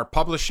our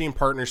publishing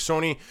partner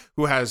Sony,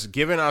 who has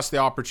given us the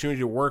opportunity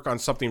to work on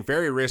something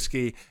very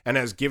risky and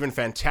has given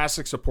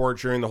fantastic support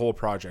during the whole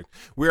project.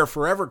 We are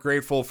forever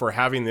grateful for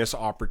having this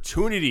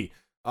opportunity."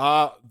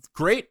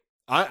 Great.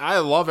 I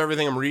love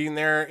everything I'm reading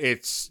there.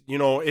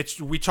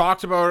 We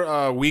talked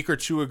about a week or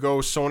two ago,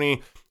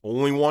 Sony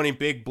only wanting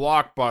big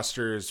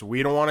blockbusters.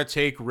 We don't want to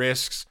take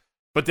risks.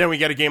 But then we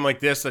get a game like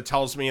this that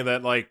tells me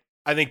that, like,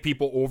 I think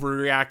people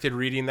overreacted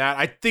reading that.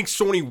 I think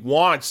Sony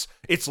wants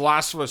its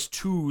Last of Us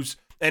 2s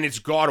and it's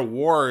God of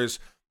Wars,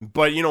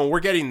 but, you know,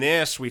 we're getting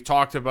this. We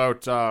talked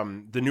about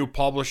the new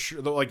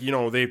publisher, like, you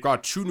know, they've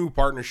got 2 new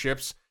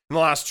partnerships. In the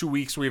last 2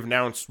 weeks, we've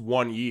announced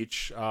 1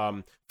 each.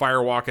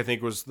 Firewalk, I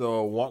think, was the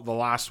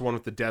last one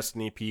with the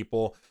Destiny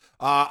people.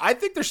 I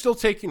think they're still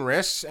taking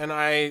risks, and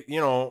I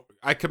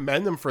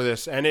commend them for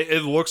this, and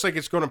it looks like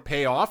it's going to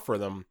pay off for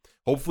them.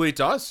 Hopefully it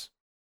does.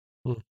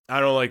 I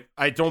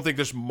don't think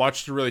there's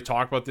much to really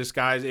talk about this,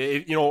 guys.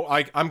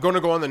 I'm going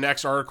to go on the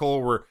next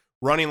article. We're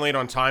running late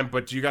on time,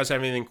 but do you guys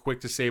have anything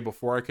quick to say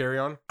before I carry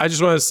on? I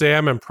just want to say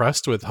I'm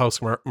impressed with House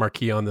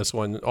Marquee on this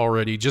one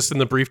already. Just in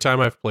the brief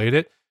time I've played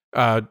it,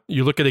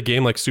 you look at a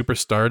game like Super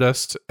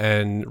Stardust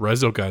and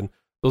Resogun,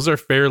 those are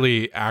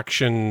fairly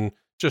action,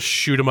 just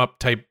shoot 'em up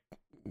type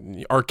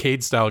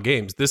arcade style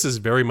games. This is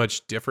very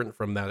much different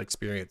from that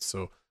experience,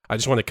 so I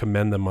just want to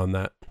commend them on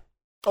that.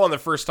 Oh, and the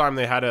first time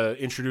they had to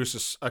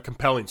introduce a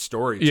compelling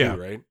story too,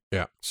 right?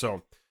 Yeah.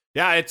 So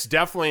yeah, it's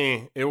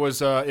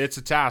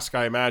a task,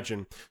 I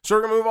imagine. So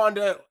we're going to move on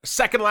to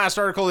second last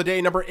article of the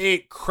day, number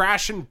 8,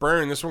 Crash and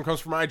Burn. This one comes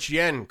from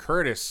IGN.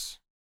 Curtis.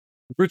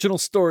 Original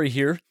story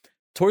here.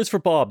 Toys for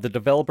Bob, the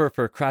developer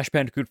for Crash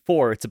Bandicoot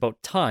 4, It's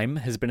About Time,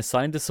 has been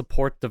assigned to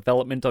support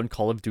development on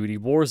Call of Duty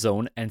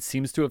Warzone and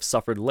seems to have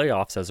suffered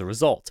layoffs as a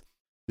result.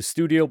 The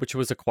studio, which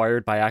was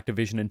acquired by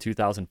Activision in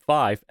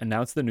 2005,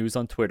 announced the news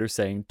on Twitter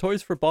saying,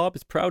 "Toys for Bob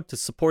is proud to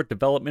support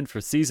development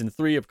for Season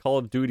 3 of Call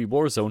of Duty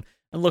Warzone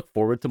and look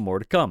forward to more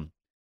to come."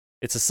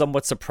 It's a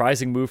somewhat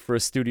surprising move for a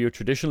studio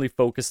traditionally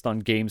focused on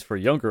games for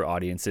younger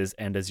audiences,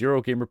 and as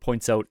Eurogamer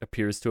points out,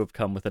 appears to have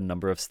come with a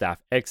number of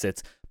staff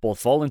exits,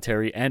 both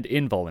voluntary and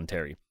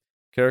involuntary.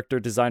 Character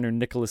designer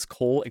Nicholas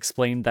Cole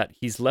explained that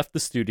he's left the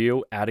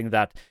studio, adding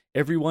that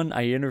everyone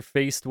I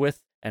interfaced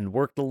with and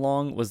worked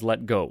along was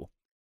let go.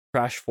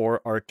 Crash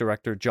 4 art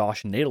director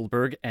Josh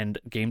Nadelberg and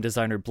game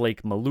designer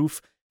Blake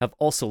Maloof have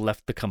also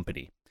left the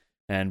company.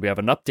 And we have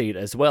an update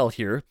as well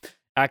here.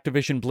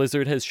 Activision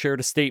Blizzard has shared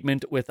a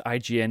statement with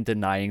IGN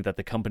denying that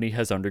the company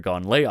has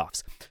undergone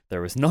layoffs.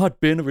 There has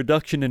not been a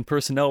reduction in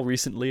personnel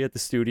recently at the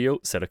studio,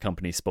 said a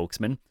company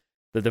spokesman.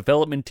 The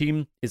development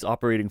team is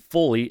operating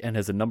fully and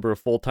has a number of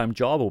full-time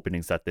job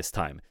openings at this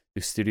time.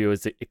 The studio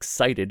is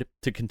excited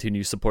to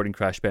continue supporting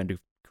Crash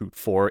Bandicoot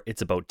 4,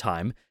 It's About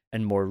Time,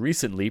 and more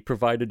recently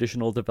provide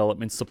additional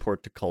development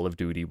support to Call of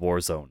Duty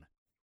Warzone.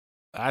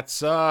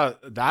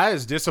 That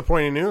is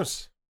disappointing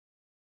news.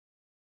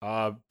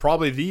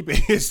 Probably the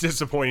biggest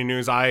disappointing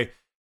news. I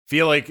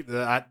feel like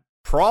that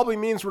probably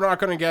means we're not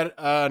going to get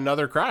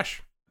another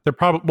Crash. They're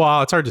probably,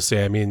 well, it's hard to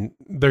say. I mean,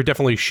 they're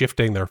definitely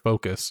shifting their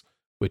focus,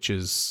 which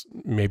is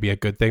maybe a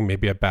good thing,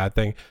 maybe a bad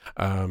thing.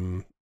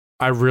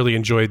 I really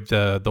enjoyed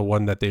the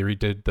one that they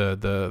redid,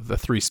 the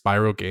 3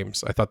 Spyro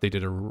games. I thought they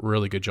did a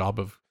really good job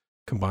of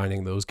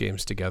combining those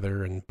games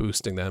together and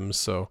boosting them.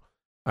 So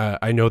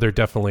I know they're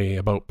definitely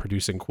about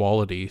producing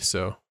quality.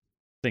 So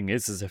thing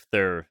is if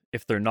they're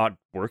not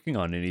working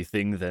on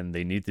anything, then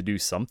they need to do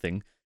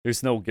something.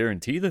 There's no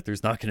guarantee that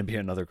there's not going to be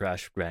another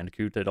Crash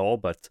Bandicoot at all,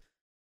 but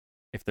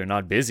if they're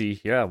not busy,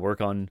 yeah,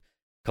 work on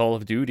Call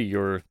of Duty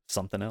or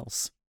something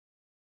else.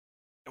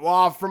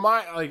 Well, for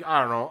my, I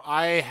don't know,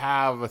 I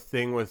have a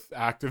thing with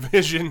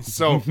Activision,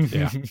 so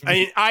yeah.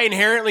 I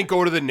inherently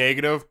go to the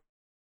negative.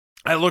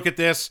 I look at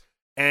this,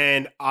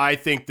 and I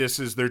think this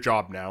is their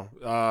job now.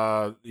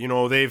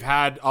 They've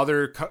had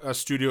other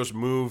studios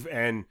move,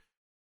 and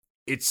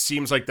it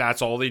seems like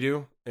that's all they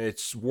do.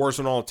 It's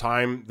Warzone all the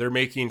time. They're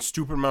making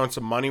stupid amounts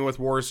of money with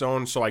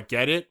Warzone, so I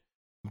get it,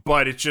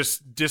 but it's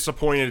just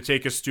disappointing to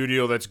take a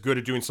studio that's good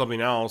at doing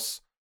something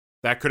else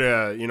that could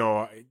have,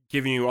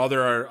 given you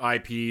other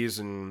IPs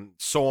and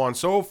so on and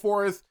so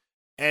forth.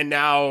 And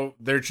now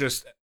they're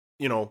just,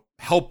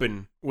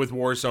 helping with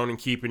Warzone and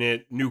keeping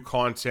it, new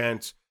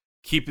content,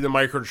 keeping the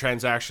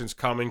microtransactions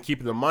coming,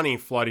 keeping the money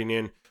flooding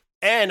in.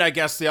 And I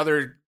guess the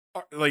other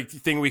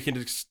thing we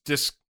can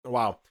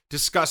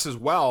discuss as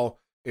well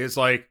is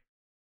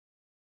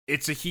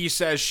it's a he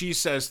says, she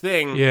says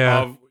thing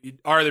of,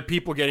 are the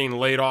people getting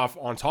laid off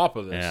on top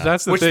of this? Yeah.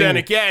 That's the Which thing. then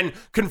again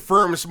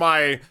confirms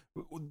my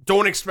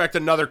don't expect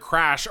another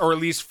Crash, or at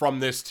least from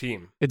this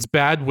team. It's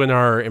bad when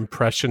our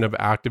impression of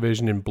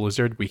Activision and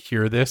Blizzard, we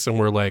hear this and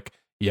we're like,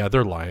 yeah,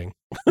 they're lying.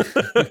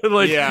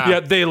 Yeah,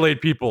 they laid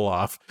people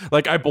off.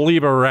 I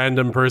believe a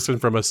random person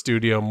from a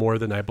studio more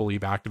than I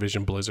believe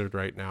Activision Blizzard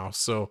right now.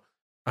 So,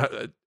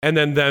 and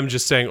then them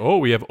just saying, oh,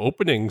 we have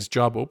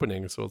job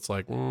openings. So it's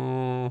like,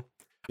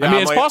 Yeah, I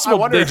mean, it's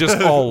possible they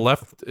just all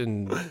left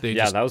and they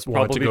just that was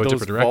wanted to probably go a those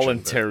different direction.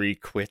 voluntary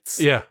quits.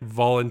 Yeah,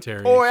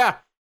 voluntary. Oh, yeah.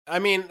 I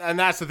mean, and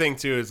that's the thing,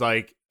 too, is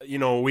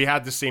we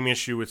had the same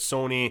issue with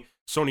Sony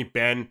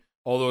Ben.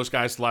 All those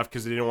guys left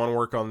because they didn't want to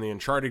work on the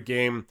Uncharted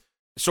game.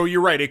 So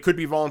you're right. It could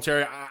be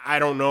voluntary. I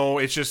don't know.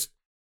 It's just,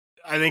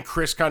 I think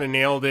Chris kind of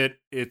nailed it.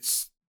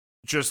 It's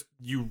just,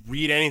 you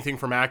read anything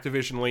from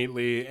Activision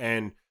lately,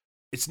 and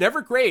it's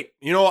never great.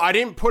 I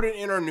didn't put it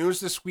in our news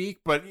this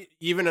week, but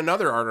even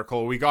another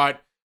article we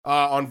got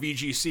on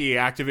VGC,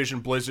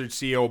 Activision Blizzard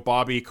CEO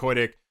Bobby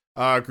Kotick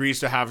agrees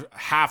to have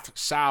half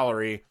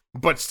salary,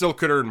 but still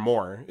could earn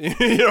more.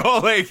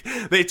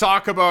 They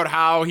talk about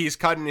how he's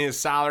cutting his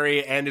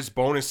salary and his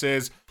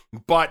bonuses,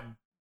 but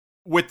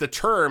with the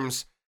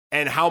terms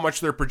and how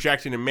much they're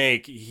projecting to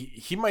make,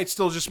 he might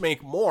still just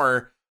make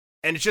more.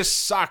 And it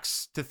just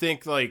sucks to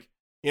think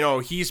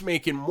he's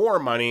making more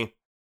money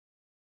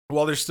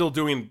while they're still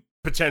doing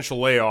potential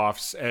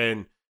layoffs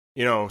and,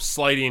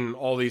 slighting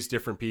all these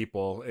different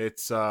people.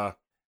 It's not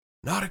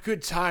a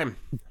good time.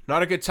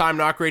 Not a good time.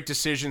 Not great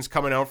decisions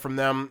coming out from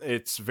them.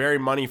 It's very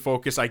money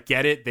focused. I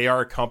get it. They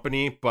are a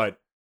company, but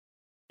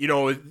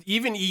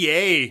even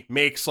EA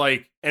makes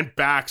and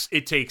backs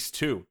It Takes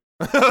Two.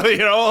 I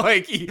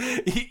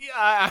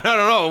don't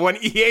know. When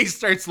EA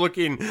starts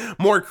looking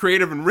more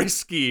creative and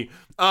risky,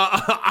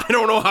 I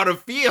don't know how to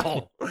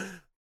feel.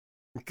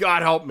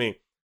 God help me.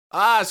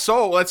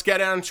 So let's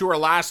get on to our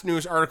last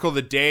news article of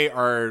the day,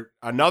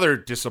 another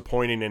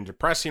disappointing and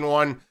depressing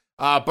one,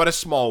 but a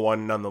small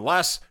one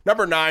nonetheless.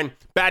 Number 9,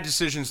 bad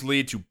decisions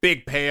lead to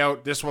big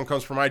payout. This one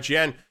comes from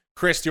IGN.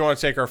 Chris, do you want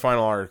to take our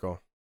final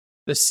article?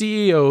 The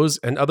CEOs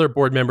and other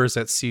board members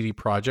at CD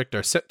Projekt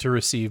are set to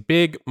receive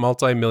big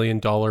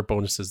multi-million-dollar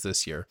bonuses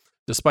this year,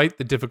 despite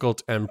the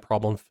difficult and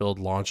problem-filled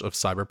launch of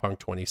Cyberpunk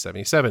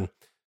 2077.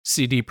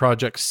 CD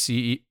Projekt's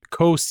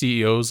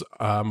co-CEOs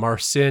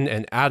Marcin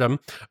and Adam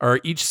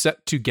are each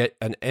set to get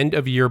an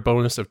end-of-year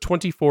bonus of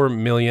 $24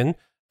 million,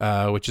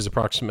 which is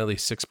approximately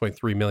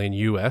 $6.3 million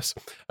US,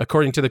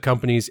 according to the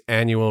company's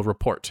annual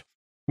report.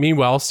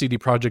 Meanwhile, CD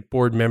Projekt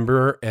board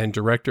member and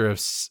director of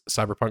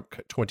Cyberpunk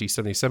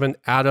 2077,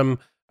 Adam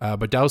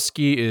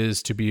Badowski,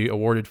 is to be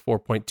awarded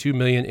 $4.2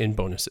 million in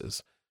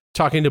bonuses.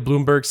 Talking to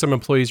Bloomberg, some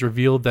employees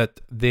revealed that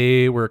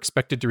they were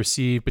expected to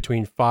receive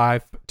between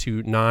 $5,000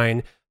 to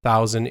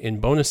 $9,000 in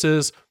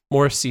bonuses.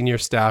 More senior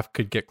staff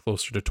could get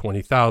closer to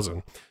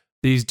 $20,000.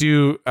 These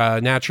do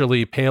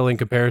naturally pale in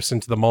comparison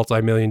to the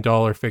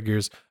multi-million-dollar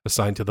figures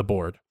assigned to the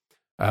board.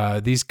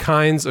 These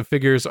kinds of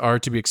figures are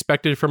to be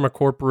expected from a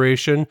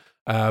corporation,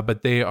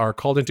 but they are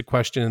called into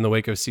question in the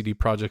wake of CD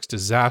Projekt's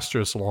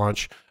disastrous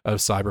launch of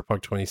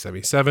Cyberpunk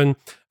 2077.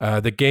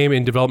 The game,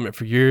 in development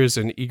for years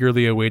and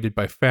eagerly awaited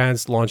by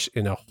fans, launched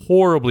in a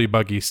horribly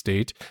buggy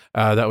state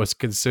that was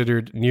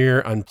considered near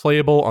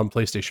unplayable on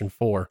PlayStation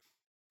 4.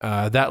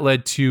 That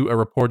led to a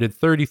reported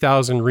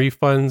 30,000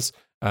 refunds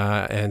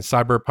and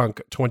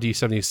Cyberpunk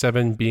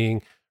 2077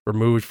 being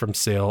removed from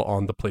sale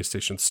on the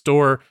PlayStation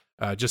Store.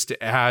 Just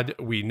to add,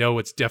 we know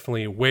it's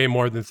definitely way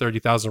more than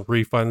 30,000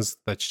 refunds.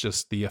 That's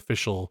just the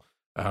official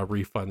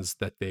refunds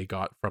that they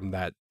got from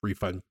that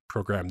refund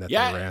program that they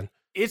ran.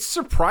 It's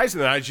surprising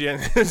that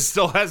IGN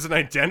still hasn't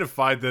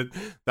identified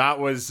that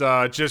was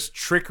just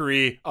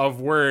trickery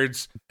of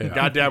words. Yeah.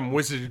 Goddamn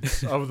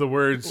wizards of the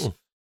words.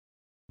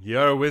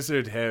 You're a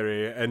wizard,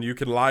 Harry, and you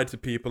can lie to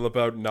people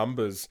about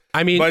numbers.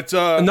 I mean, but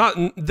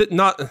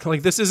not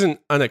like this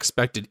isn't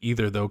unexpected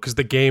either, though, because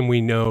the game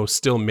we know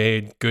still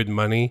made good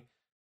money.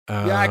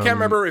 I can't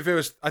remember if it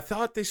was. I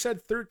thought they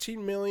said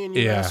 13 million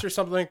US or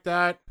something like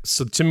that.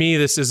 So to me,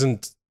 this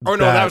isn't. Oh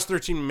no, that was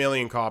 13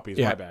 million copies.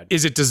 Yeah. My bad.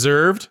 Is it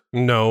deserved?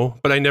 No,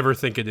 but I never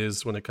think it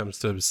is when it comes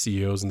to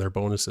CEOs and their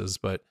bonuses.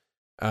 But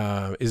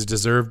is it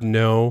deserved?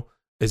 No.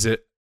 Is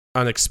it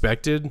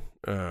unexpected?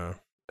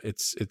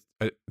 It's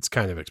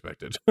kind of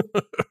expected.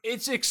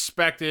 It's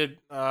expected.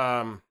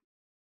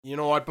 You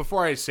know what?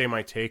 Before I say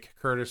my take,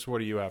 Curtis, what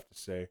do you have to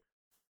say?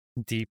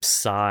 Deep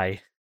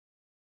sigh.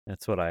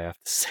 That's what I have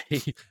to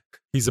say.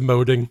 He's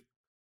emoting.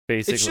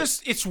 Basically.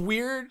 It's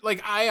weird.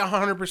 Like, I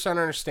 100%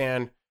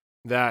 understand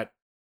that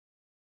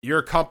you're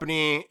a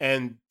company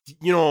and,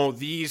 you know,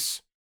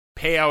 these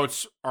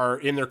payouts are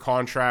in their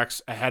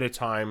contracts ahead of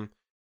time.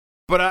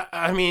 But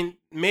I mean,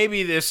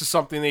 maybe this is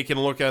something they can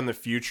look at in the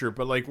future.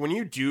 But like, when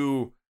you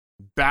do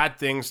bad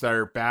things that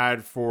are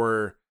bad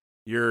for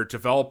your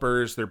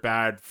developers, they're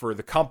bad for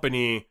the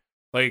company,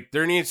 like,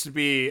 there needs to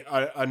be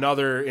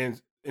another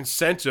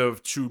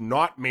incentive to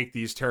not make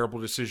these terrible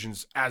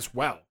decisions as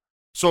well.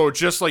 So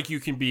just like you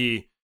can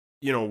be,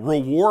 you know,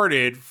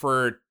 rewarded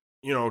for,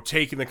 you know,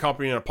 taking the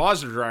company in a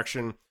positive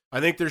direction, I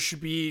think there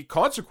should be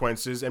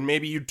consequences, and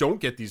maybe you don't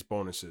get these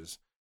bonuses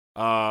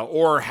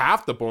or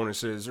half the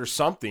bonuses or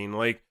something.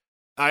 Like,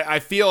 I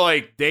feel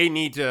like they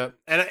need to,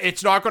 and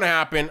it's not going to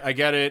happen. I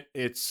get it.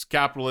 It's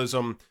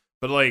capitalism.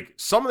 But like,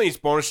 some of these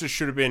bonuses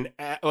should have been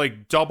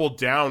like doubled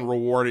down,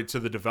 rewarded to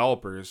the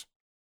developers,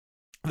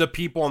 the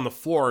people on the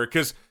floor,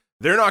 because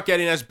they're not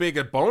getting as big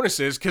of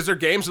bonuses because their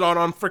game's not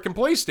on freaking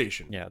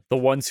PlayStation. Yeah, the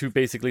ones who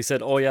basically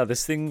said, oh yeah,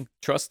 this thing,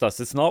 trust us,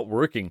 it's not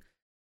working.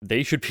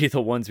 They should be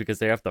the ones, because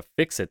they have to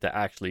fix it to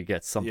actually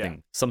get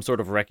something, some sort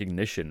of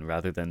recognition,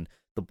 rather than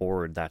the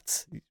board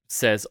that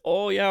says,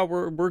 oh yeah,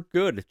 we're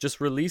good,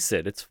 just release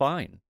it, it's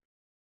fine.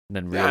 And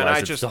then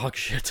realize it's dog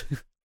shit.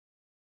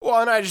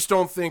 Well, and I just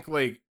don't think,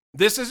 like,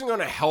 this isn't going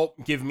to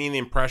help give me the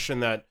impression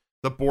that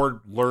the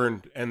board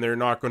learned and they're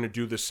not going to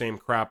do the same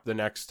crap the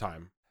next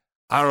time.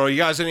 I don't know. You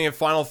guys, any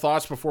final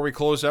thoughts before we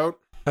close out?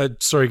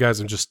 Sorry, guys.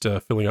 I'm just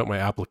filling out my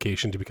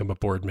application to become a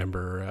board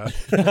member.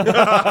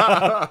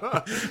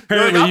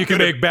 Apparently, you can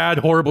make bad,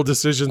 horrible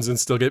decisions and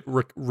still get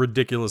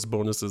ridiculous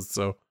bonuses.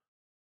 So,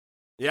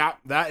 yeah,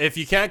 that if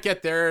you can't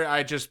get there,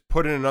 I just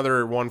put in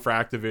another one for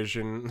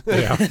Activision.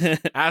 Yeah.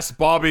 Ask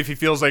Bobby if he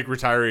feels like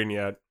retiring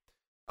yet.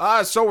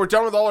 So we're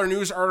done with all our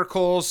news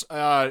articles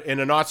in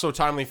a not so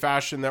timely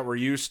fashion that we're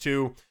used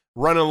to.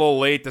 Running a little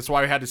late. That's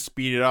why we had to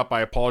speed it up.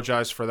 I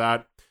apologize for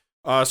that.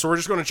 So we're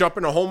just going to jump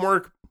into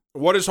homework.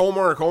 What is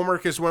homework?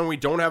 Homework is when we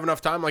don't have enough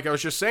time, like I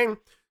was just saying.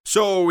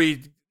 So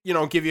we, you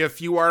know, give you a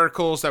few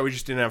articles that we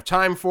just didn't have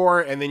time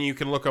for, and then you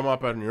can look them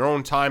up on your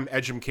own time,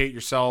 educate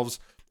yourselves,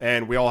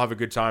 and we all have a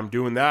good time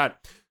doing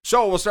that.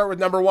 So we'll start with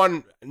number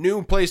one.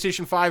 New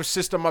PlayStation 5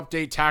 system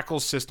update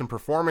tackles system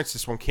performance.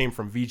 This one came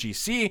from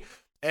VGC.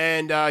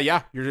 And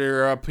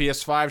your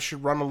PS5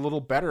 should run a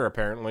little better,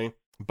 apparently,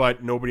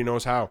 but nobody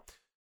knows how.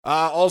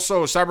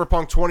 Also,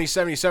 Cyberpunk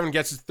 2077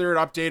 gets its third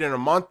update in a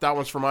month. That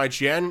one's from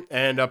IGN,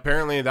 and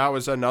apparently that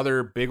was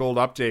another big old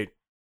update.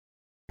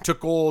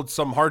 Took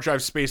some hard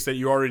drive space that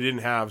you already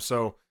didn't have,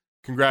 so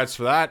congrats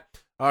for that.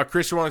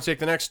 Chris, you want to take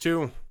the next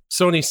two?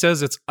 Sony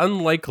says it's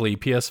unlikely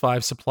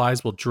PS5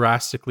 supplies will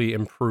drastically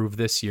improve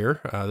this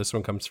year. This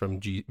one comes from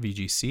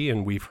VGC,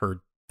 and we've heard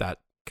that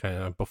kind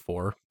of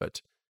before,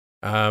 but...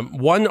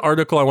 one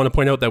article I want to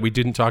point out that we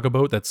didn't talk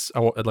about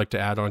I'd like to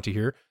add on to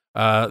here.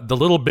 The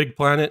Little Big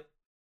Planet,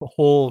 the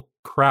whole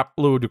crap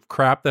load of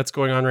crap that's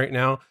going on right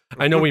now.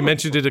 I know we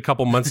mentioned it a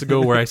couple months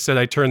ago where I said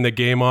I turned the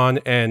game on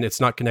and it's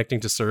not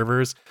connecting to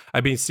servers.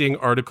 I've been seeing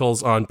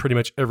articles on pretty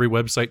much every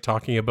website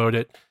talking about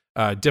it.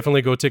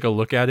 Definitely go take a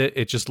look at it.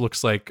 It just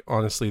looks like,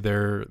 honestly,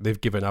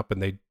 they've given up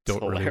and they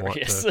don't really want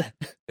to.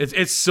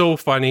 It's so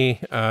funny.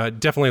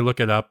 Definitely look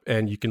it up,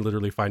 and you can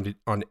literally find it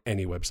on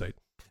any website.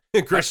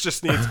 Chris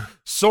just needs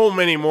so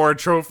many more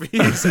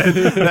trophies, and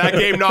that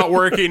game not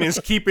working is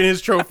keeping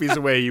his trophies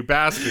away, you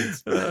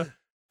bastards.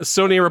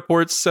 Sony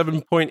reports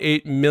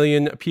 7.8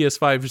 million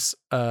PS5s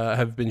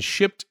have been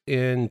shipped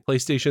in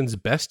PlayStation's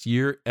best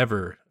year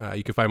ever.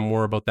 You can find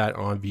more about that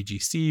on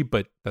VGC,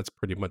 but that's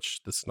pretty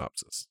much the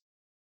synopsis.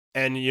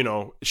 And, you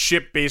know,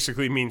 ship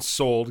basically means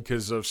sold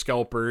because of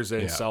scalpers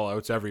and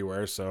sellouts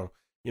everywhere. So,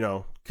 you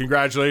know,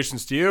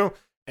 congratulations to you.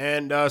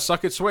 And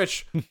suck it,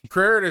 Switch.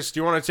 Curtis, do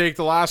you want to take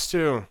the last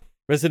two?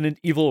 Resident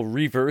Evil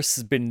Reverse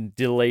has been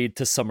delayed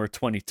to summer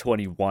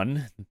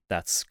 2021.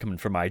 That's coming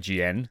from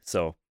IGN,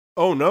 so...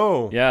 Oh,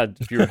 no. Yeah,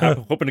 if you're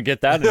hoping to get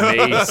that in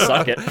May,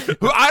 suck it.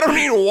 I don't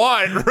even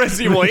want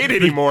Resident Evil 8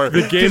 anymore.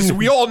 The game,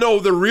 we all know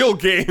the real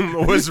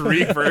game was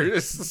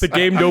Reverse. The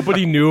game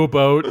nobody knew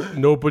about,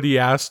 nobody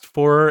asked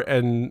for,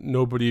 and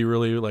nobody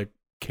really like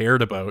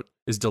cared about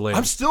is delayed.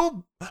 I'm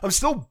still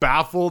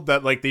baffled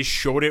that like they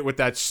showed it with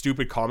that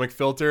stupid comic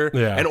filter,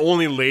 and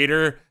only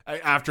later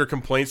after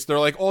complaints they're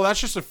like, "Oh,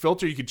 that's just a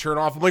filter you can turn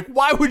off." I'm like,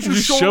 "Why would you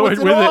show it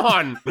with it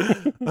on?"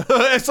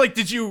 It's like,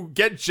 did you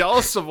get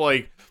jealous of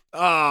like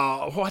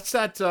what's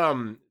that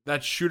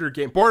that shooter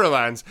game,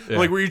 Borderlands?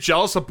 Like, were you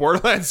jealous of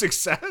Borderlands'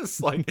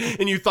 success? Like,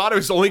 and you thought it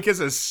was only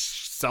because of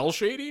cell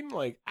shading?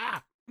 Like,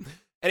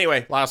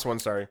 Anyway, last one,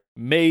 sorry.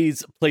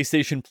 May's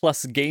PlayStation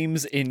Plus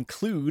games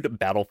include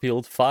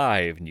Battlefield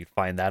 5, and you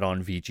find that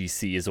on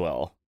VGC as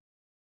well.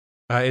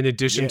 In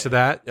addition to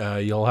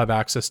that, you'll have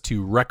access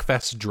to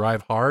Wreckfest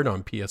Drive Hard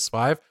on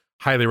PS5.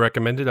 Highly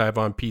recommended. I have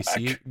on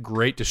PC.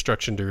 Great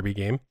Destruction Derby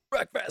game.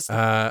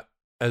 Wreckfest.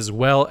 As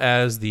well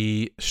as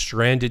the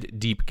Stranded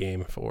Deep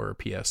game for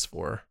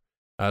PS4.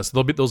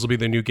 So those will be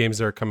the new games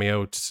that are coming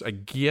out, I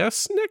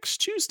guess, next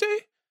Tuesday.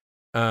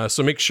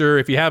 So make sure,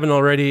 if you haven't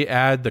already,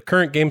 add the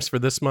current games for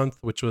this month,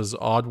 which was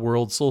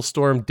Oddworld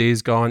Soulstorm,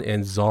 Days Gone,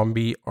 and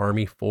Zombie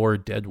Army 4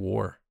 Dead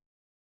War.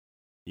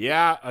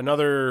 Yeah,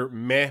 another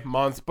meh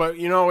month, but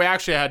you know, we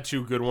actually had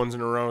two good ones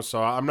in a row,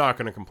 so I'm not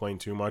going to complain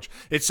too much.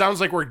 It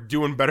sounds like we're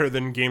doing better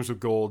than Games with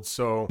Gold,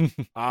 so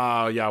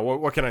yeah,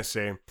 what can I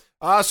say?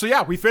 So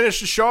yeah, we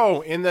finished the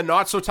show in the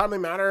not so timely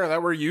manner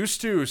that we're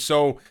used to.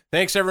 So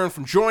thanks everyone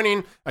for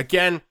joining.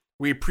 Again,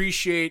 we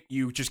appreciate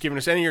you just giving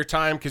us any of your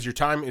time, because your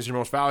time is your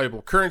most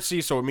valuable currency,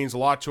 so it means a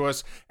lot to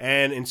us.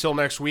 And until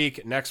next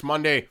week, next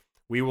Monday,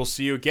 we will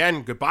see you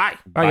again. Goodbye.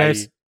 Bye,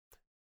 guys.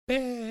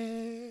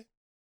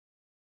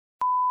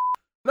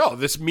 No,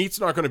 this meat's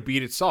not going to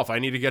beat itself. I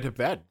need to get to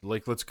bed.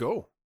 Like, let's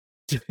go.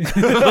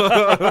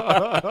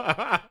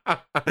 I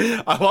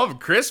love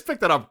Chris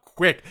picked that up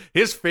quick.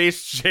 His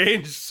face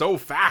changed so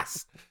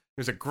fast. It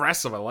was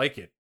aggressive. I like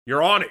it.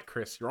 You're on it,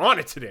 Chris. You're on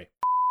it today.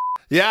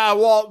 Yeah,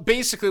 well,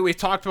 basically, we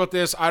talked about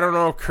this. I don't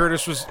know if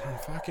Curtis was...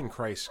 fucking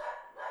Christ.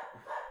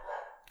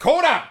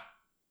 Coda!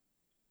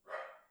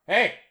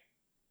 Hey!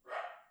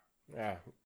 Yeah.